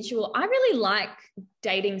individual. I really like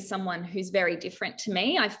dating someone who's very different to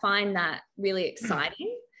me. I find that really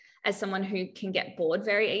exciting as someone who can get bored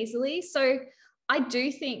very easily. So I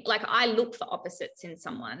do think, I look for opposites in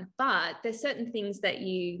someone, but there's certain things that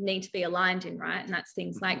you need to be aligned in, right? And that's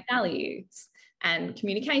things like values and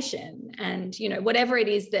communication and, whatever it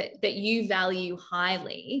is that you value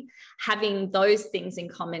highly, having those things in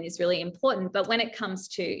common is really important. But when it comes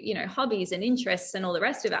to, hobbies and interests and all the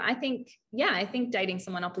rest of it, I think dating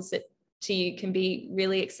someone opposite to you can be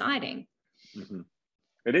really exciting. Mm-hmm.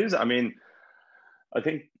 It is. I mean, I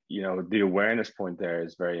think, the awareness point there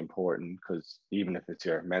is very important, because even if it's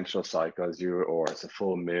your menstrual cycles, or it's a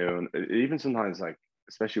full moon, even sometimes,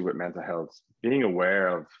 especially with mental health, being aware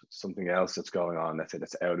of something else that's going on, let's say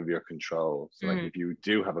that's out of your control. So if you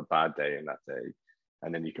do have a bad day in that day,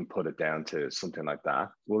 and then you can put it down to something like that,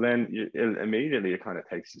 well, then immediately it kind of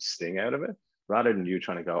takes the sting out of it, rather than you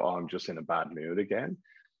trying to go, oh, I'm just in a bad mood again.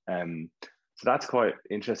 So that's quite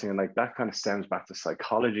interesting. And that kind of stems back to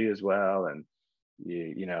psychology as well. And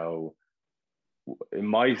in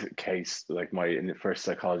my case, my first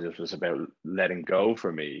psychologist was about letting go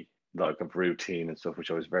for me, of routine and stuff,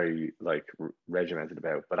 which I was very regimented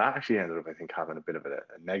about. But that actually ended up, I think, having a bit of a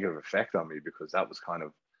negative effect on me, because that was kind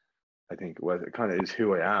of, I think, it kind of is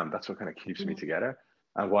who I am. That's what kind of keeps me together.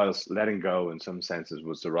 And whilst letting go in some senses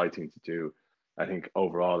was the right thing to do, I think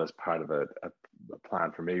overall, as part of a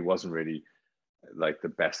plan for me, wasn't really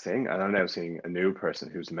the best thing. And I'm now seeing a new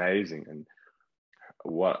person who's amazing, and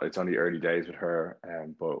it's only early days with her,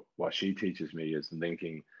 but what she teaches me is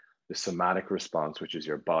linking the somatic response, which is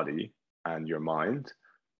your body and your mind,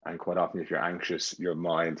 And quite often, if you're anxious, your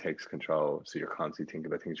mind takes control. So you're constantly thinking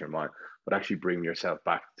about things in your mind, but actually bring yourself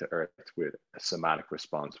back to earth with a somatic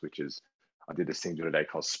response, which is, I did this thing the other day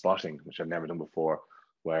called spotting, which I've never done before,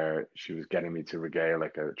 where she was getting me to regale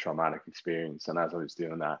like a traumatic experience. And as I was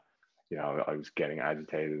doing that, you know, I was getting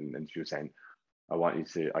agitated, and she was saying,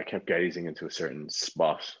 I kept gazing into a certain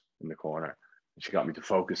spot in the corner. And she got me to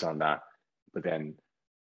focus on that. But then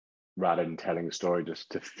rather than telling the story, just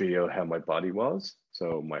to feel how my body was.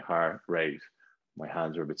 So my heart rate, my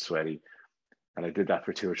hands were a bit sweaty. And I did that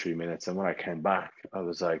for 2 or 3 minutes. And when I came back, I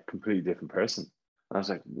was like a completely different person. And I was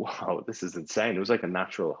like, wow, this is insane. It was like a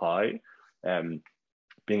natural high.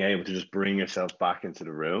 Being able to just bring yourself back into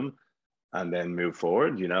the room and then move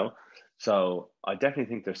forward, you know? So I definitely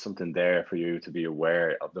think there's something there for you to be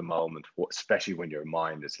aware of the moment, especially when your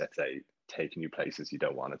mind is, let's say, taking you places you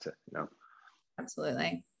don't want it to, you know?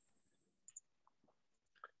 Absolutely.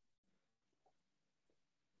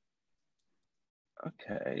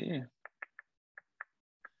 Okay.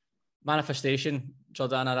 Manifestation,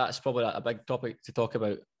 Jordana, that's probably a big topic to talk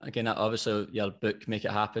about. Again, obviously your book, Make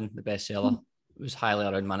It Happen, the bestseller, was highly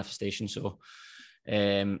around manifestation. So,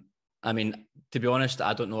 I mean, to be honest,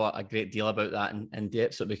 I don't know a great deal about that in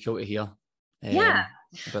depth, so it'd be cool to hear.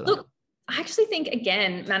 Look, I actually think,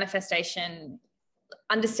 again, manifestation,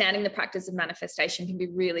 understanding the practice of manifestation can be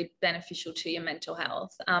really beneficial to your mental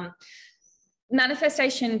health.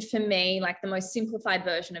 Manifestation for me, like the most simplified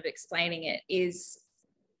version of explaining it, is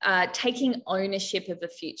taking ownership of the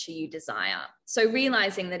future you desire. So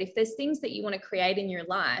realizing that if there's things that you want to create in your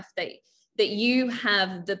life, that you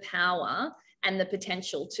have the power and the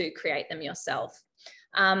potential to create them yourself.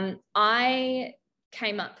 I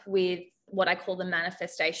came up with what I call the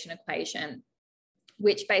manifestation equation,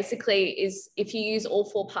 which basically is, if you use all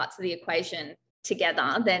 4 parts of the equation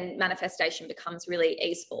together, then manifestation becomes really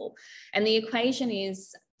easeful. And the equation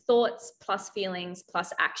is thoughts plus feelings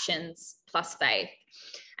plus actions plus faith.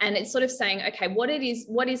 And it's sort of saying, okay, what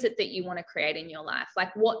is it that you want to create in your life?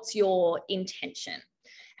 Like, what's your intention?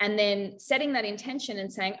 And then setting that intention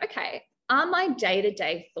and saying, okay, are my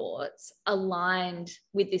day-to-day thoughts aligned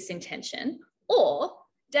with this intention? Or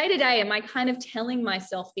day-to-day, am I kind of telling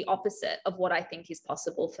myself the opposite of what I think is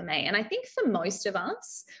possible for me? And I think for most of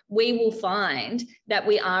us, we will find that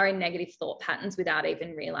we are in negative thought patterns without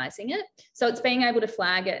even realizing it. So it's being able to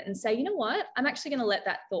flag it and say, you know what, I'm actually going to let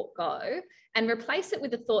that thought go and replace it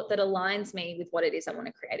with a thought that aligns me with what it is I want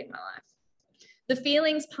to create in my life. The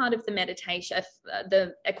feelings part of the meditation,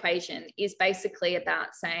 the equation, is basically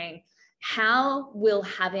about saying, how will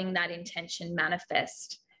having that intention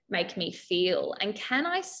manifest make me feel? And can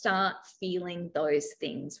I start feeling those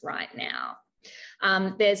things right now?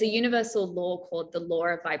 There's a universal law called the law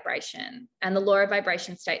of vibration. And the law of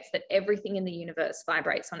vibration states that everything in the universe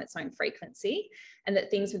vibrates on its own frequency, and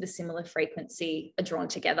that things with a similar frequency are drawn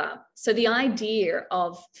together. So the idea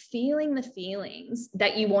of feeling the feelings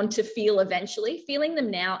that you want to feel eventually, feeling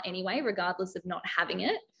them now anyway, regardless of not having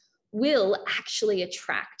it, will actually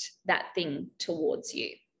attract that thing towards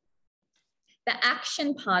you. The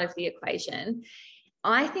action part of the equation,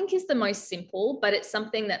 I think, is the most simple, but it's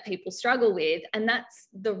something that people struggle with. And that's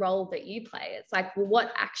the role that you play. It's like, well,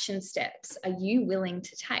 what action steps are you willing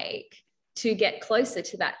to take to get closer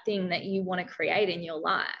to that thing that you want to create in your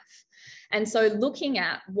life? And so looking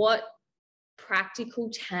at what practical,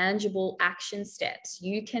 tangible action steps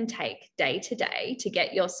you can take day to day to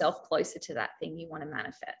get yourself closer to that thing you want to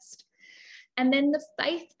manifest. And then the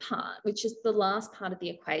faith part, which is the last part of the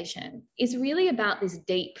equation, is really about this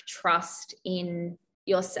deep trust in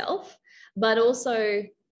yourself, but also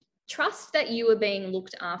trust that you are being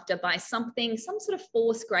looked after by something, some sort of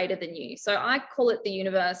force greater than you. So I call it the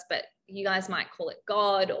universe, but you guys might call it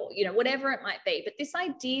God, or, you know, whatever it might be. But this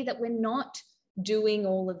idea that we're not doing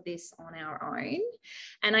all of this on our own.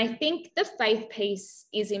 And I think the faith piece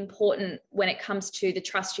is important when it comes to the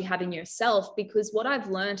trust you have in yourself, because what I've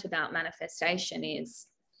learned about manifestation is,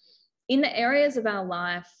 in the areas of our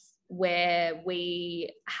life where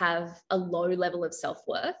we have a low level of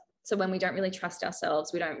self-worth, so when we don't really trust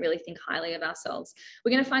ourselves, we don't really think highly of ourselves,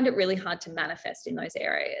 we're going to find it really hard to manifest in those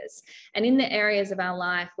areas. And in the areas of our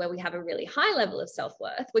life where we have a really high level of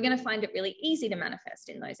self-worth, we're going to find it really easy to manifest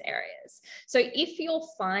in those areas. So if you're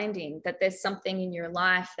finding that there's something in your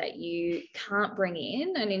life that you can't bring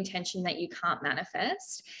in, an intention that you can't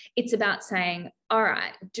manifest, it's about saying, all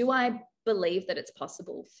right, do I believe that it's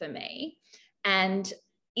possible for me? And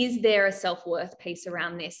is there a self-worth piece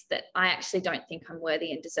around this that I actually don't think I'm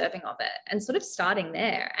worthy and deserving of it? And sort of starting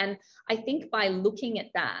there. And I think by looking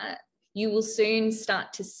at that, you will soon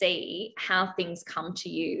start to see how things come to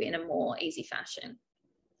you in a more easy fashion.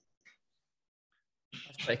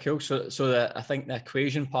 Right, cool. So I think the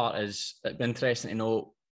equation part is, it'd be interesting to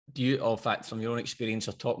know, in fact, from your own experience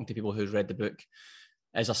or talking to people who've read the book,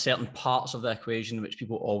 is there certain parts of the equation which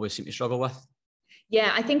people always seem to struggle with?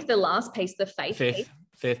 Yeah, I think the last piece, the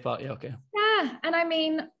faith part, yeah, okay. Yeah, and I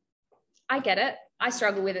mean, I get it. I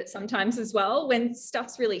struggle with it sometimes as well. When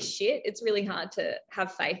stuff's really shit, it's really hard to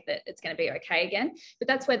have faith that it's going to be okay again. But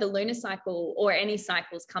that's where the lunar cycle or any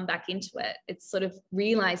cycles come back into it. It's sort of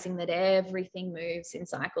realizing that everything moves in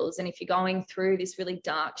cycles. And if you're going through this really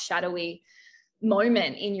dark, shadowy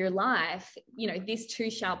moment in your life, you know, this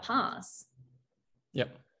too shall pass.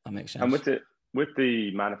 Yep, that makes sense. And with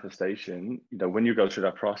the manifestation, you know, when you go through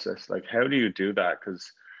that process, like, how do you do that? Because,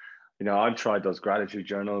 you know, I've tried those gratitude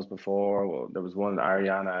journals before. Well, there was one,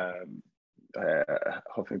 Ariana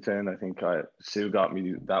Huffington, I think Sue got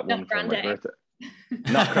me that one for my birthday.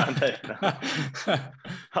 Not Grande. No.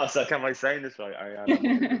 I was like, am I saying this right?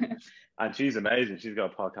 Ariana. And she's amazing. She's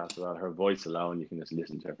got a podcast about her voice alone. You can just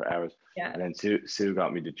listen to her for hours. Yeah. And then Sue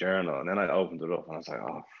got me the journal, and then I opened it up and I was like,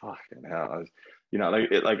 oh, fucking hell. You know,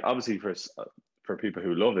 like obviously for people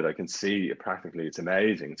who love it, I can see it practically. It's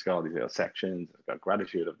amazing. It's got all these little sections. It's got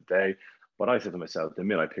gratitude of the day. But I said to myself, the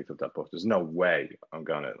minute I picked up that book, there's no way I'm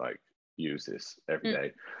gonna like use this every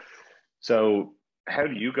day. So how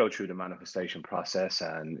do you go through the manifestation process?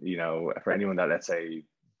 And, you know, for anyone that, let's say,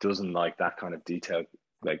 doesn't like that kind of detail,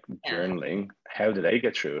 like journaling, how do they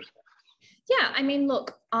get through it? Yeah, I mean,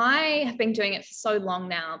 look, I have been doing it for so long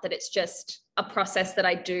now that it's just a process that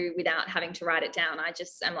I do without having to write it down. I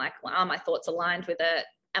just am like, well, are my thoughts aligned with it?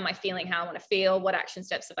 Am I feeling how I want to feel? What action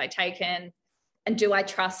steps have I taken? And do I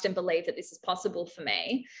trust and believe that this is possible for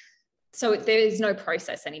me? So there is no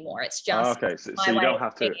process anymore. It's just okay. So you don't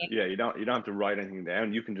have to. Yeah, you don't have to write anything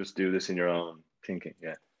down. You can just do this in your own thinking.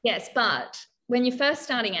 Yeah. Yes, but when you're first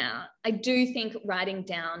starting out, I do think writing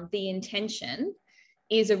down the intention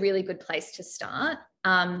is a really good place to start.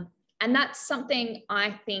 And that's something I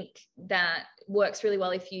think that works really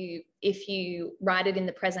well if you write it in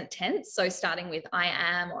the present tense. So starting with I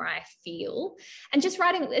am or I feel, and just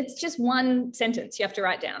writing, it's just one sentence you have to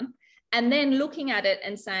write down. And then looking at it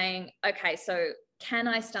and saying, okay, so can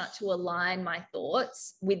I start to align my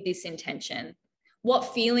thoughts with this intention?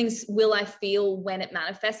 What feelings will I feel when it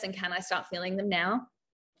manifests, and can I start feeling them now?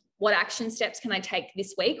 What action steps can I take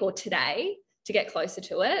this week or today to get closer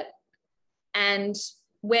to it? And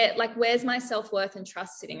where's my self-worth and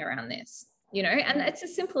trust sitting around this? You know, and it's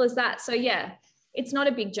as simple as that. So yeah, it's not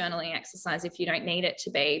a big journaling exercise if you don't need it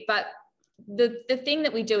to be, but the thing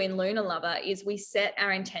that we do in Lunar Lover is we set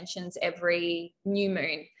our intentions every new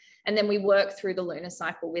moon, and then we work through the lunar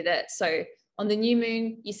cycle with it. So on the new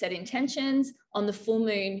moon, you set intentions. On the full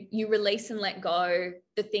moon, you release and let go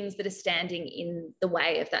the things that are standing in the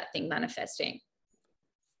way of that thing manifesting.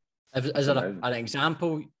 Is there an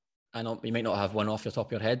example? I know you might not have one off the top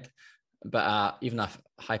of your head, but even a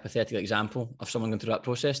hypothetical example of someone going through that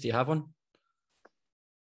process. Do you have one?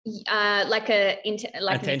 Like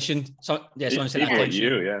intention. So yeah, someone said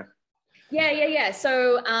intention. Yeah.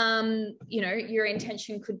 So you know, your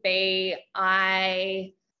intention could be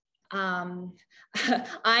I am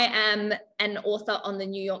an author on the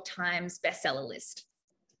New York Times bestseller list.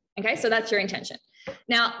 Okay, so that's your intention.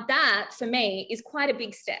 Now that for me is quite a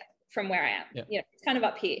big step from where I am. Yeah. You know, it's kind of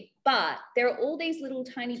up here, but there are all these little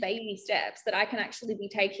tiny baby steps that I can actually be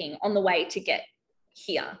taking on the way to get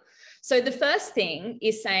here. So the first thing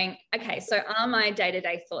is saying, okay, so are my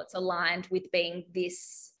day-to-day thoughts aligned with being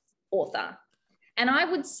this author? And I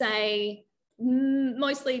would say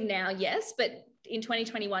mostly now, yes, but in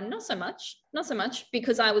 2021, not so much,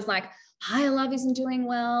 because I was like, Higher Love isn't doing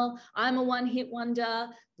well. I'm a one-hit wonder,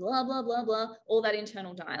 blah, blah, blah, blah, all that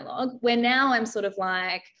internal dialogue, where now I'm sort of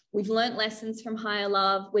like, we've learned lessons from Higher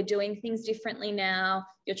Love. We're doing things differently now.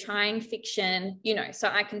 You're trying fiction, you know, so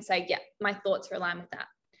I can say, yeah, my thoughts are aligned with that.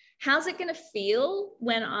 How's it going to feel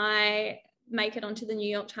when I make it onto the New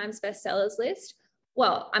York Times bestsellers list?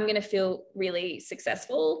 Well, I'm going to feel really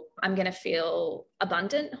successful. I'm going to feel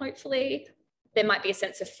abundant, hopefully. There might be a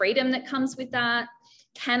sense of freedom that comes with that.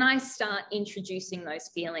 Can I start introducing those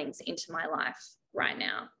feelings into my life right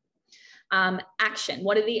now? Action.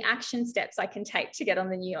 What are the action steps I can take to get on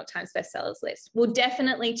the New York Times bestsellers list? Well,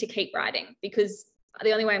 definitely to keep writing, because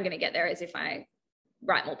the only way I'm going to get there is if I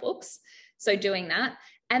write more books. So doing that.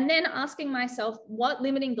 And then asking myself, what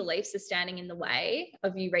limiting beliefs are standing in the way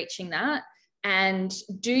of you reaching that? And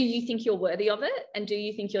do you think you're worthy of it? And do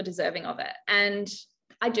you think you're deserving of it? And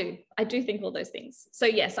I do think all those things. So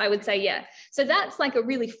yes, I would say, yeah. So that's like a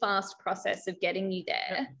really fast process of getting you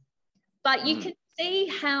there. But you can see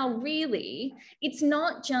how really it's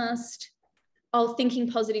not just oh, thinking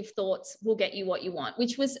positive thoughts will get you what you want,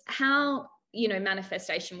 which was how, you know,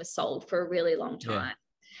 manifestation was sold for a really long time. Yeah.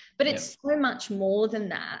 But it's so much more than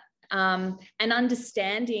that. And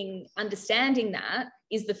understanding that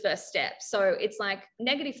is the first step. So it's like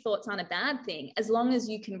negative thoughts aren't a bad thing as long as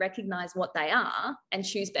you can recognize what they are and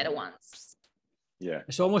choose better ones. Yeah.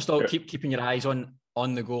 It's almost all keeping your eyes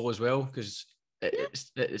on the goal as well, because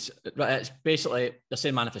it's basically, they're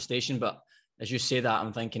saying manifestation, but as you say that,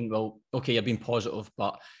 I'm thinking, well, okay, you're being positive,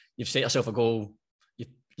 but you've set yourself a goal.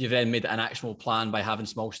 You've then made an actual plan by having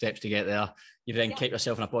small steps to get there. You've then kept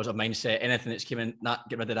yourself in a positive mindset. Anything that's coming,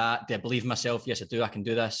 get rid of that. Do I believe in myself? Yes, I do. I can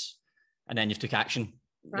do this. And then you've took action.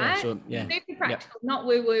 Right. Yeah, so, yeah. Super practical, not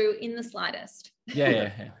woo-woo in the slightest.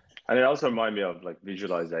 Yeah. And it also reminded me of like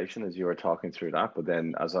visualization as you were talking through that. But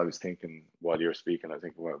then as I was thinking while you were speaking, I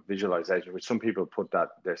think, well, visualization, which some people put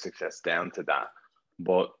their success down to that.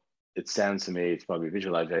 But it sounds to me, it's probably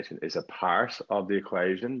visualization is a part of the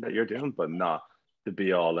equation that you're doing, but not the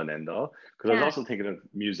be all and end all. Because I was also thinking of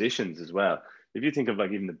musicians as well. If you think of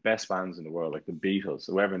like even the best bands in the world, like the Beatles,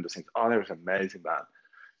 so everyone just thinks, oh, they were an amazing band.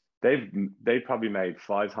 They've probably made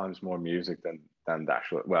 5 times more music than the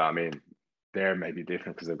actual, well, I mean, they're maybe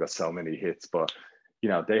different because they've got so many hits, but you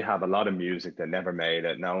know, they have a lot of music that never made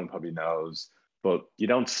it. No one probably knows, but you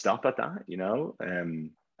don't stop at that, you know.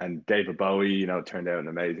 And David Bowie, you know, turned out an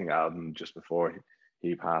amazing album just before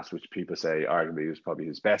he passed, which people say arguably was probably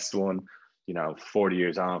his best one, you know, 40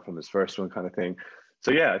 years on from his first one, kind of thing.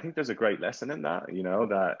 So yeah, I think there's a great lesson in that, you know,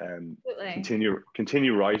 that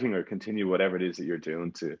continue writing or continue whatever it is that you're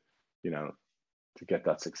doing to, you know, to get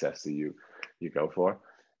that success that you go for.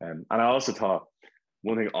 And I also thought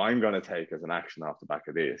one thing I'm going to take as an action off the back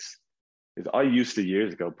of this is I used to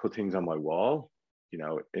years ago put things on my wall, you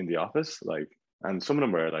know, in the office, like, and some of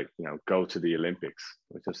them were like, you know, go to the Olympics,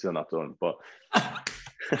 which I've still not done, but.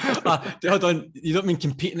 Hold on, you don't mean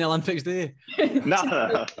compete in the Olympics, do you? No.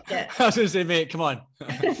 I was going to say, mate, come on. No,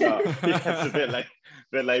 it's a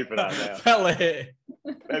bit late for that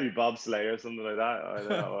now. Maybe bobsleigh or something like that. I don't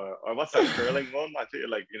know. Or what's that curling one? I feel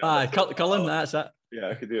like, you know. Culling, that's it. Yeah,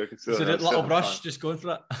 I could do it. So little brush, just going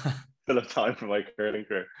for it. Still have time for my curling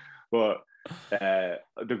career. But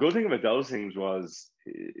the good thing about those things was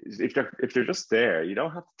if they're just there, you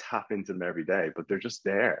don't have to tap into them every day, but they're just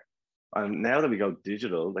there. And now that we go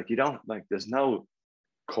digital, like you don't like, there's no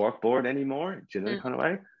cork board anymore, do you know, kind of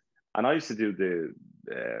way. And I used to do the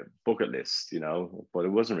bucket list, you know, but it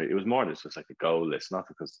wasn't really, it was more just like a goal list, not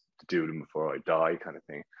because to do them before I die kind of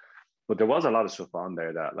thing. But there was a lot of stuff on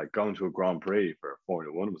there that, like, going to a Grand Prix for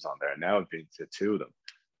Formula One was on there. Now I've been to 2 of them,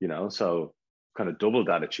 you know, so kind of doubled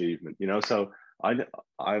that achievement, you know. So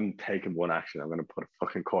I'm taking one action. I'm going to put a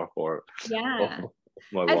fucking corkboard up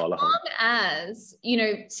my wall. As long as, you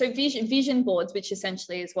know, so vision boards, which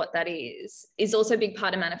essentially is what that is also a big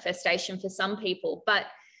part of manifestation for some people. But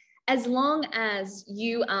as long as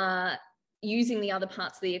you are using the other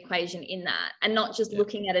parts of the equation in that and not just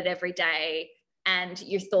looking at it every day, and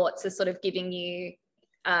your thoughts are sort of giving you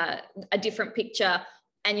a different picture,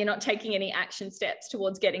 and you're not taking any action steps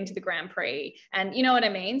towards getting to the Grand Prix. And you know what I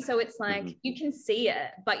mean? So it's like, you can see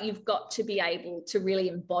it, but you've got to be able to really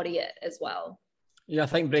embody it as well. Yeah, I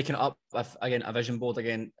think breaking it up with, again, a vision board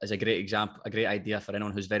again is a great example, a great idea for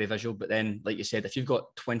anyone who's very visual. But then, like you said, if you've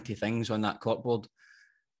got 20 things on that corkboard,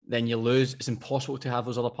 then you lose. It's impossible to have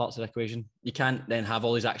those other parts of the equation. You can't then have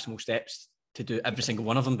all these actionable steps to do every single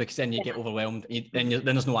one of them, because then you get overwhelmed. Then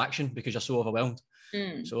there's no action because you're so overwhelmed.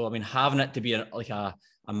 So, I mean, having it to be like a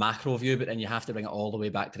macro view, but then you have to bring it all the way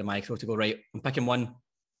back to the micro to go, right, I'm picking one.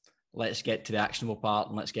 Let's get to the actionable part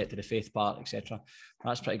and let's get to the faith part, etc.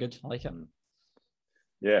 That's pretty good. I like it.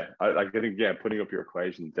 Yeah, I think, putting up your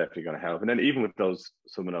equation is definitely going to help. And then even with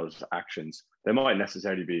some of those actions, they might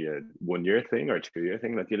necessarily be a 1-year thing or a 2-year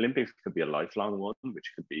thing. Like the Olympics could be a lifelong one,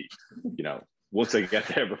 which could be, you know, once I get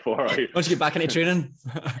there once you get back into training.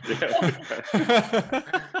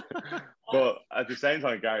 But at the same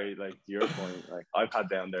time, Gary, like to your point, like I've had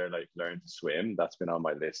down there, like, learn to swim. That's been on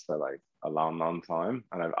my list for like a long, long time.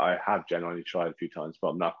 And I have generally tried a few times, but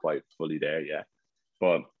I'm not quite fully there yet.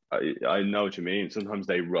 But I know what you mean. Sometimes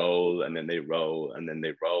they roll and then they roll and then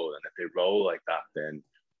they roll. And if they roll like that, then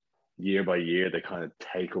year by year, they kind of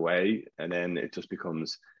take away. And then it just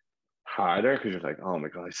becomes harder because you're like, oh my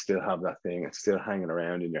God, I still have that thing. It's still hanging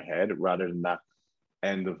around in your head, rather than that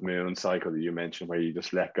end of moon cycle that you mentioned where you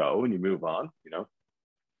just let go and you move on, you know?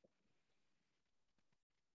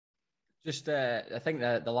 Just, I think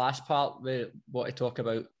the last part we want to talk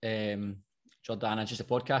about, Jordana, just the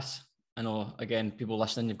podcast. I know, again, people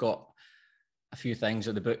listening, you've got a few things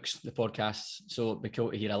of the books, the podcasts, so it'd be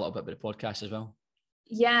cool to hear a little bit about the podcast as well.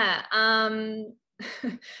 Yeah.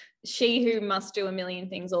 She who must do a million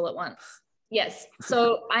things all at once. Yes.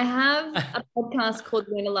 So I have a podcast called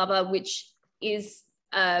Lunar Lover, which is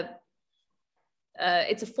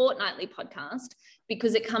it's a fortnightly podcast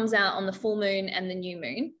because it comes out on the full moon and the new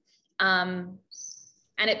moon. And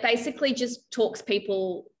it basically just talks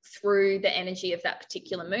people through the energy of that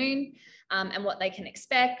particular moon, and what they can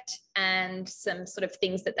expect and some sort of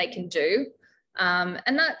things that they can do.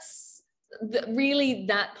 And that's really,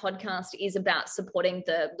 that podcast is about supporting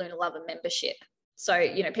the Lunar Lover membership. So,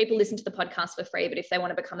 you know, people listen to the podcast for free, but if they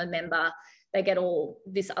want to become a member, they get all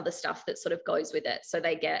this other stuff that sort of goes with it. So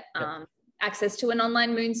they get access to an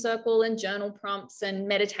online moon circle and journal prompts and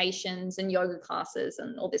meditations and yoga classes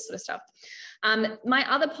and all this sort of stuff. My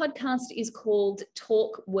other podcast is called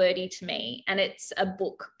Talk Wordy to Me, and it's a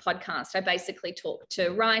book podcast. I basically talk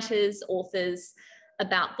to writers, authors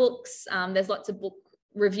about books. There's lots of book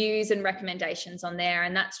reviews and recommendations on there,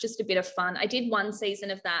 and that's just a bit of fun. I did one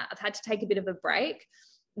season of that. I've had to take a bit of a break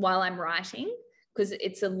while I'm writing because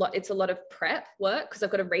it's a lot of prep work because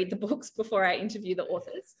I've got to read the books before I interview the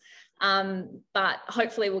authors. But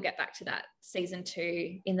hopefully we'll get back to that season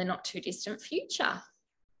 2 in the not too distant future.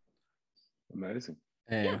 Amazing.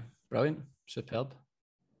 Brilliant. Superb.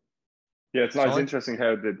 Yeah, it's nice. Interesting how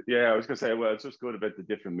I was going to say, well, it's just good about the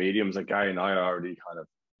different mediums. Like Gary and I are already kind of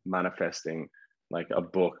manifesting like a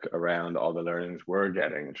book around all the learnings we're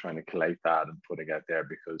getting and trying to collate that and putting it out there,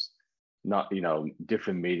 because not, you know,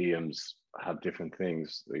 different mediums have different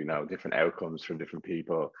things, you know, different outcomes for different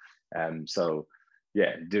people. So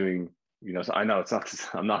yeah, doing, you know, so I know it's not,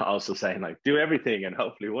 I'm not also saying like do everything and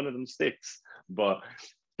hopefully one of them sticks, but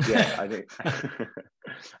yeah, I think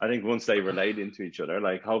I think once they relate into each other,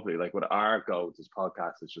 like hopefully, like what our goal with this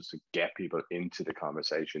podcast is just to get people into the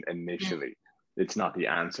conversation initially. It's not the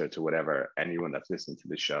answer to whatever anyone that's listening to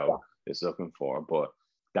the show is looking for, but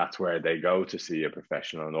that's where they go to see a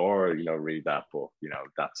professional or, you know, read that book. You know,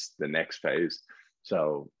 that's the next phase.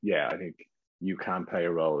 So yeah, I think you can play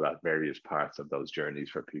a role at various parts of those journeys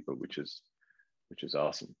for people, which is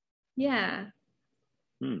awesome. Yeah.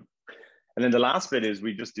 And then the last bit is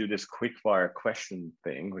we just do this quick fire question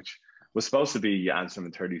thing, which was supposed to be answer them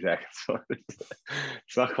in 30 seconds. So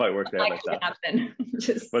it's not quite worked out like that.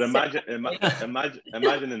 But imagine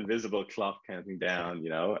an invisible clock counting down, you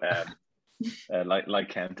know, like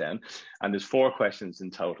countdown. And there's 4 questions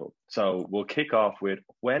in total. So we'll kick off with,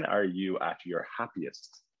 when are you at your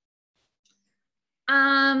happiest?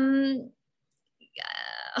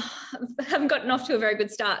 Haven't gotten off to a very good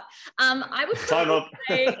start. I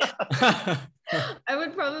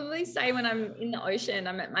would probably say when I'm in the ocean,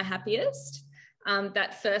 I'm at my happiest.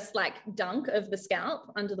 That first like dunk of the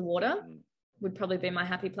scalp under the water would probably be my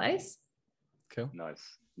happy place. Cool. Nice.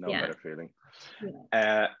 Better feeling.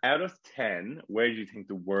 Yeah. Out of 10, where do you think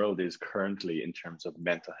the world is currently in terms of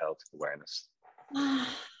mental health awareness?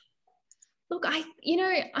 Look, I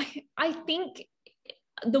think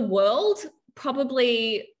the world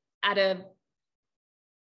probably at a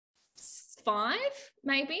 5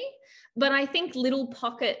 maybe, but I think little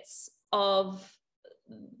pockets of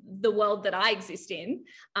the world that I exist in,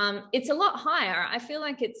 it's a lot higher. I feel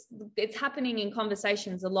like it's happening in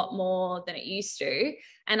conversations a lot more than it used to,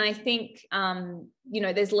 and I think you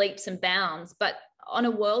know, there's leaps and bounds, but on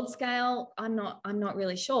a world scale, I'm not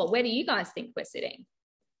really sure. Where do you guys think we're sitting?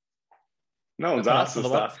 No one's asked us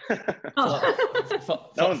that. No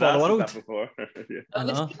one's asked us that before. I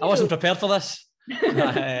know. I wasn't prepared for this.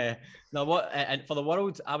 No, what? And for the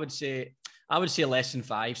world, I would say less than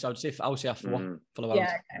 5. So I would say a 4 for the world.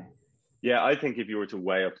 Yeah. Okay. Yeah, I think if you were to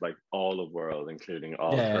weigh up like all of the world, including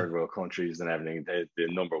all third world countries and everything, the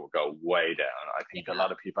number would go way down. I think a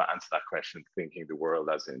lot of people answer that question thinking the world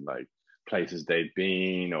as in like places they've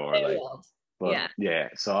been or like. But yeah,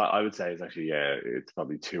 so I would say it's actually, it's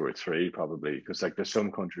probably 2 or 3 probably, because like there's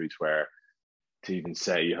some countries where to even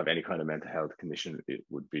say you have any kind of mental health condition,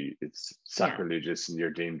 it's sacrilegious and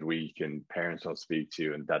you're deemed weak and parents don't speak to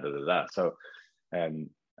you and da. So,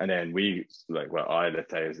 and then we like, well,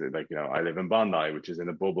 let's say is like, you know, I live in Bondi, which is in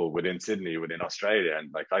a bubble within Sydney, within Australia.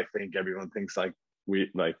 And like, I think everyone thinks like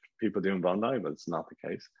we, like people do in Bondi, but it's not the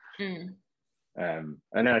case. And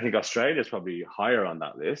then I think Australia is probably higher on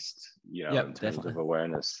that list, you know, in terms of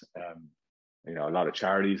awareness. You know, a lot of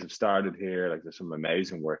charities have started here. Like there's some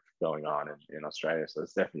amazing work going on in Australia. So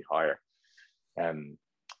it's definitely higher. And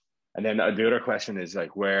then the other question is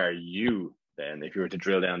like, where are you then? If you were to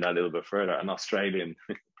drill down that a little bit further, an Australian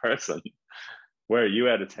person, where are you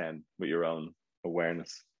out of 10 with your own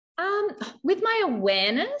awareness? With my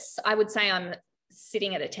awareness, I would say I'm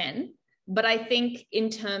sitting at a 10. But I think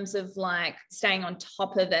in terms of like staying on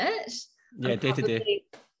top of it, Yeah, day to day.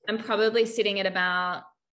 I'm probably sitting at about,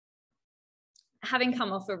 having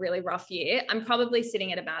come off a really rough year, I'm probably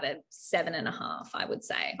sitting at about a 7.5, I would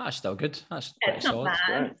say. That's still good. That's pretty solid. Not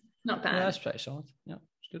bad. Not bad. Yeah, that's pretty solid. Yeah,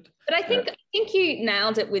 it's good. But I think you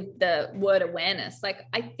nailed it with the word awareness. Like,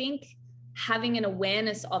 I think having an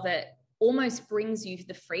awareness of it almost brings you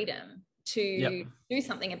the freedom to do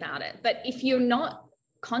something about it. But if you're not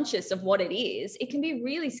conscious of what it is, it can be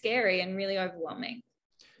really scary and really overwhelming.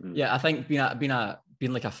 Yeah, I think being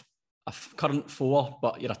like a current 4,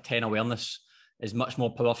 but you're a 10 awareness is much more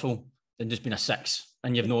powerful than just being a 6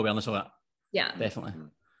 and you have no awareness of it. Yeah, definitely.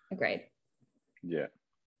 Agreed. Yeah.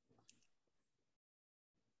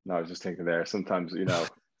 No, I was just thinking there. Sometimes,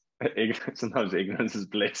 sometimes ignorance is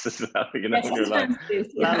bliss as well. When you're like,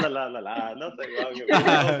 la la la la la, nothing wrong with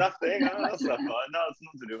that thing. Oh, that's not fun. No, it's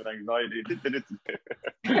nothing to do with anxiety.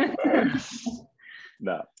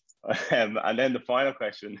 No. And then the final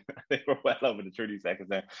question, I think we're well over the 30 seconds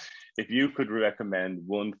now. If you could recommend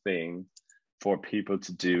one thing for people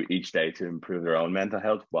to do each day to improve their own mental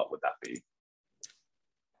health, what would that be?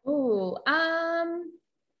 Oh,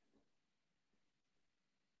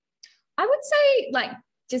 I would say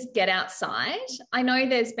just get outside. I know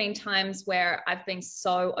there's been times where I've been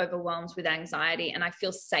so overwhelmed with anxiety and I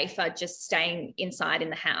feel safer just staying inside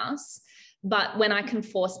in the house. But when I can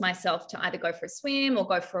force myself to either go for a swim or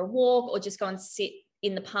go for a walk or just go and sit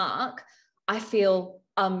in the park, I feel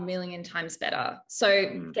a million times better.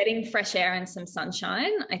 So getting fresh air and some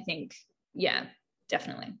sunshine, I think, yeah,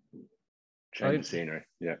 definitely. Change the scenery,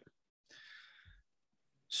 yeah.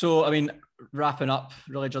 So, I mean, wrapping up,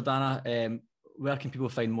 really, Jordana, where can people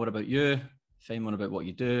find more about you, find more about what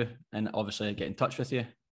you do, and obviously get in touch with you?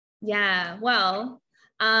 Yeah, well,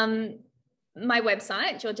 my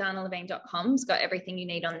website, jordanalevine.com, has got everything you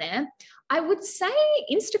need on there. I would say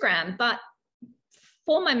Instagram, but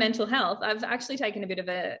for my mental health, I've actually taken a bit of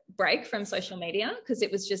a break from social media because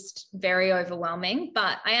it was just very overwhelming.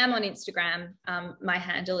 But I am on Instagram. My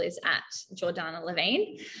handle is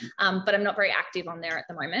 @JordanaLevine, but I'm not very active on there at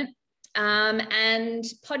the moment. And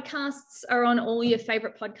podcasts are on all your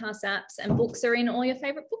favorite podcast apps, and books are in all your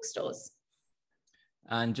favorite bookstores.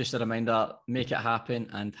 And just a reminder, Make It Happen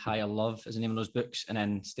and Higher Love is the name of those books. And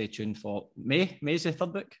then stay tuned for May. May is the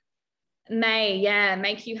third book? May, yeah.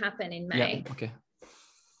 Make You Happen in May. Yeah, okay.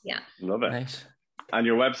 Yeah. Love it. Nice. And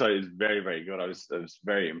your website is very, very good. I was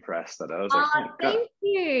very impressed at it. I was thank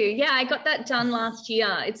you. Yeah, I got that done last year.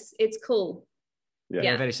 It's cool.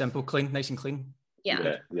 Yeah, very simple, clean, nice and clean.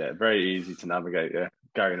 Yeah. Yeah, very easy to navigate. Yeah.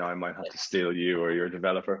 Gary and I might have to steal you or your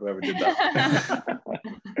developer, whoever did that.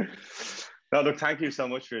 No, look, thank you so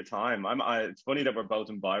much for your time. It's funny that we're both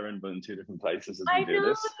in Byron, but in two different places as we do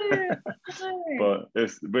this. But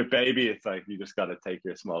with baby, it's like you just got to take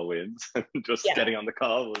your small wins. Just getting on the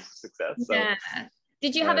call was a success. So, yeah.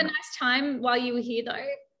 Did you have a nice time while you were here, though?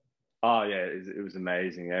 Oh yeah, it was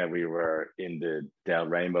amazing. Yeah, we were in the Del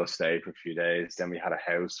Rainbow State for a few days. Then we had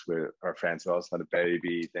a house with our friends who also had a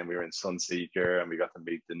baby. Then we were in Sunseeker, and we got to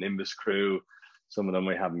meet the Nimbus crew. Some of them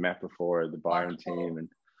we haven't met before, the Byron team, and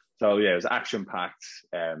so yeah, it was action-packed,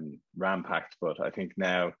 ram-packed. But I think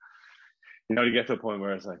now, you get to a point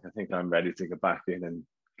where it's like, I think I'm ready to get back in and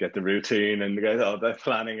get the routine and get all the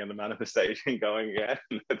planning and the manifestation going again.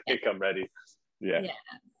 I think I'm ready. Yeah.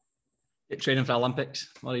 Get training for Olympics,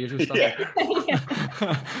 all the usual stuff. Yeah.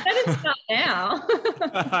 Let it start now.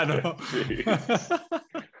 I know.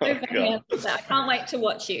 I can't wait to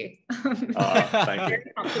watch you. Thank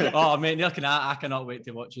you. Oh, mate, I cannot wait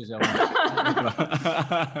to watch you as well.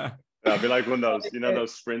 I'll be like one of those,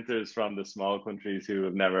 those sprinters from the small countries who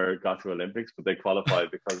have never got to Olympics, but they qualified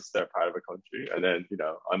because they're part of a country. And then,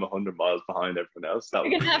 I'm 100 miles behind everyone else. You're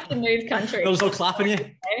going to have to move country. Those all clapping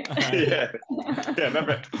you. Yeah.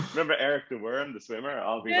 Remember Eric the Worm, the swimmer?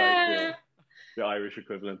 I'll be like the Irish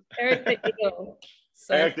equivalent. Eric the Eel.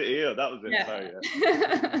 Eric the Eel, that was it. Yeah. Sorry,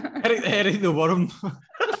 yeah. Eric the Worm.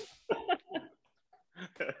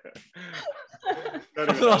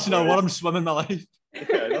 I've never seen a worm swim in my life.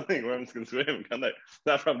 Yeah, I don't think worms can swim, can they?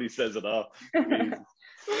 That probably says it all.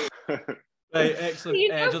 Right, excellent.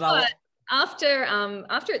 After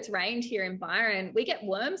it's rained here in Byron, we get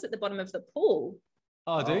worms at the bottom of the pool.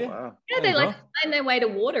 Oh, do you? Wow. Yeah, they find their way to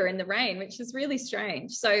water in the rain, which is really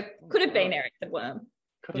strange. So could have been Eric the Worm.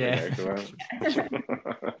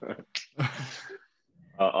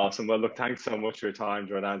 Awesome. Well, look, thanks so much for your time,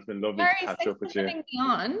 Jordan. It's been lovely to catch up with you. Me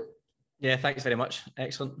on. Yeah, thanks very much.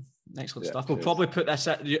 Excellent stuff. We'll probably put this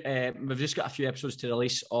at, we've just got a few episodes to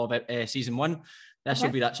release of season 1. This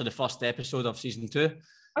will be actually the first episode of season 2.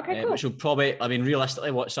 Okay, cool. Which will probably,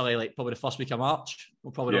 realistically, probably the first week of March.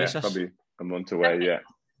 We'll probably release this. Probably a month away, yeah.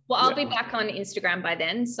 Well, I'll be back on Instagram by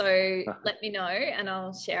then, so let me know and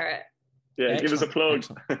I'll share it. Yeah, Excellent. give us a plug.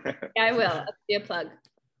 Yeah, I will. I'll be a plug.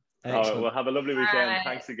 All right, well, have a lovely weekend. Right.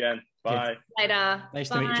 Thanks again. Bye. Later. Nice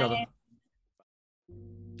Bye. to meet each other.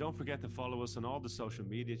 Don't forget to follow us on all the social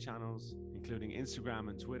media channels, including Instagram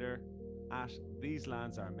and Twitter, at These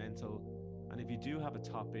Lands Are Mental. And if you do have a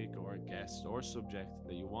topic or a guest or subject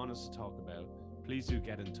that you want us to talk about, please do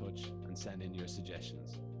get in touch and send in your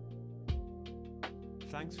suggestions.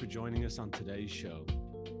 Thanks for joining us on today's show.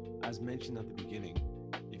 As mentioned at the beginning,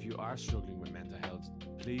 if you are struggling with mental health,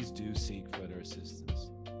 please do seek further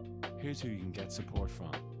assistance. Here's who you can get support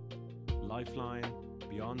from: Lifeline,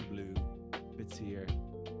 Beyond Blue, Bitseer,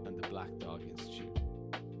 and the Black Dog Institute.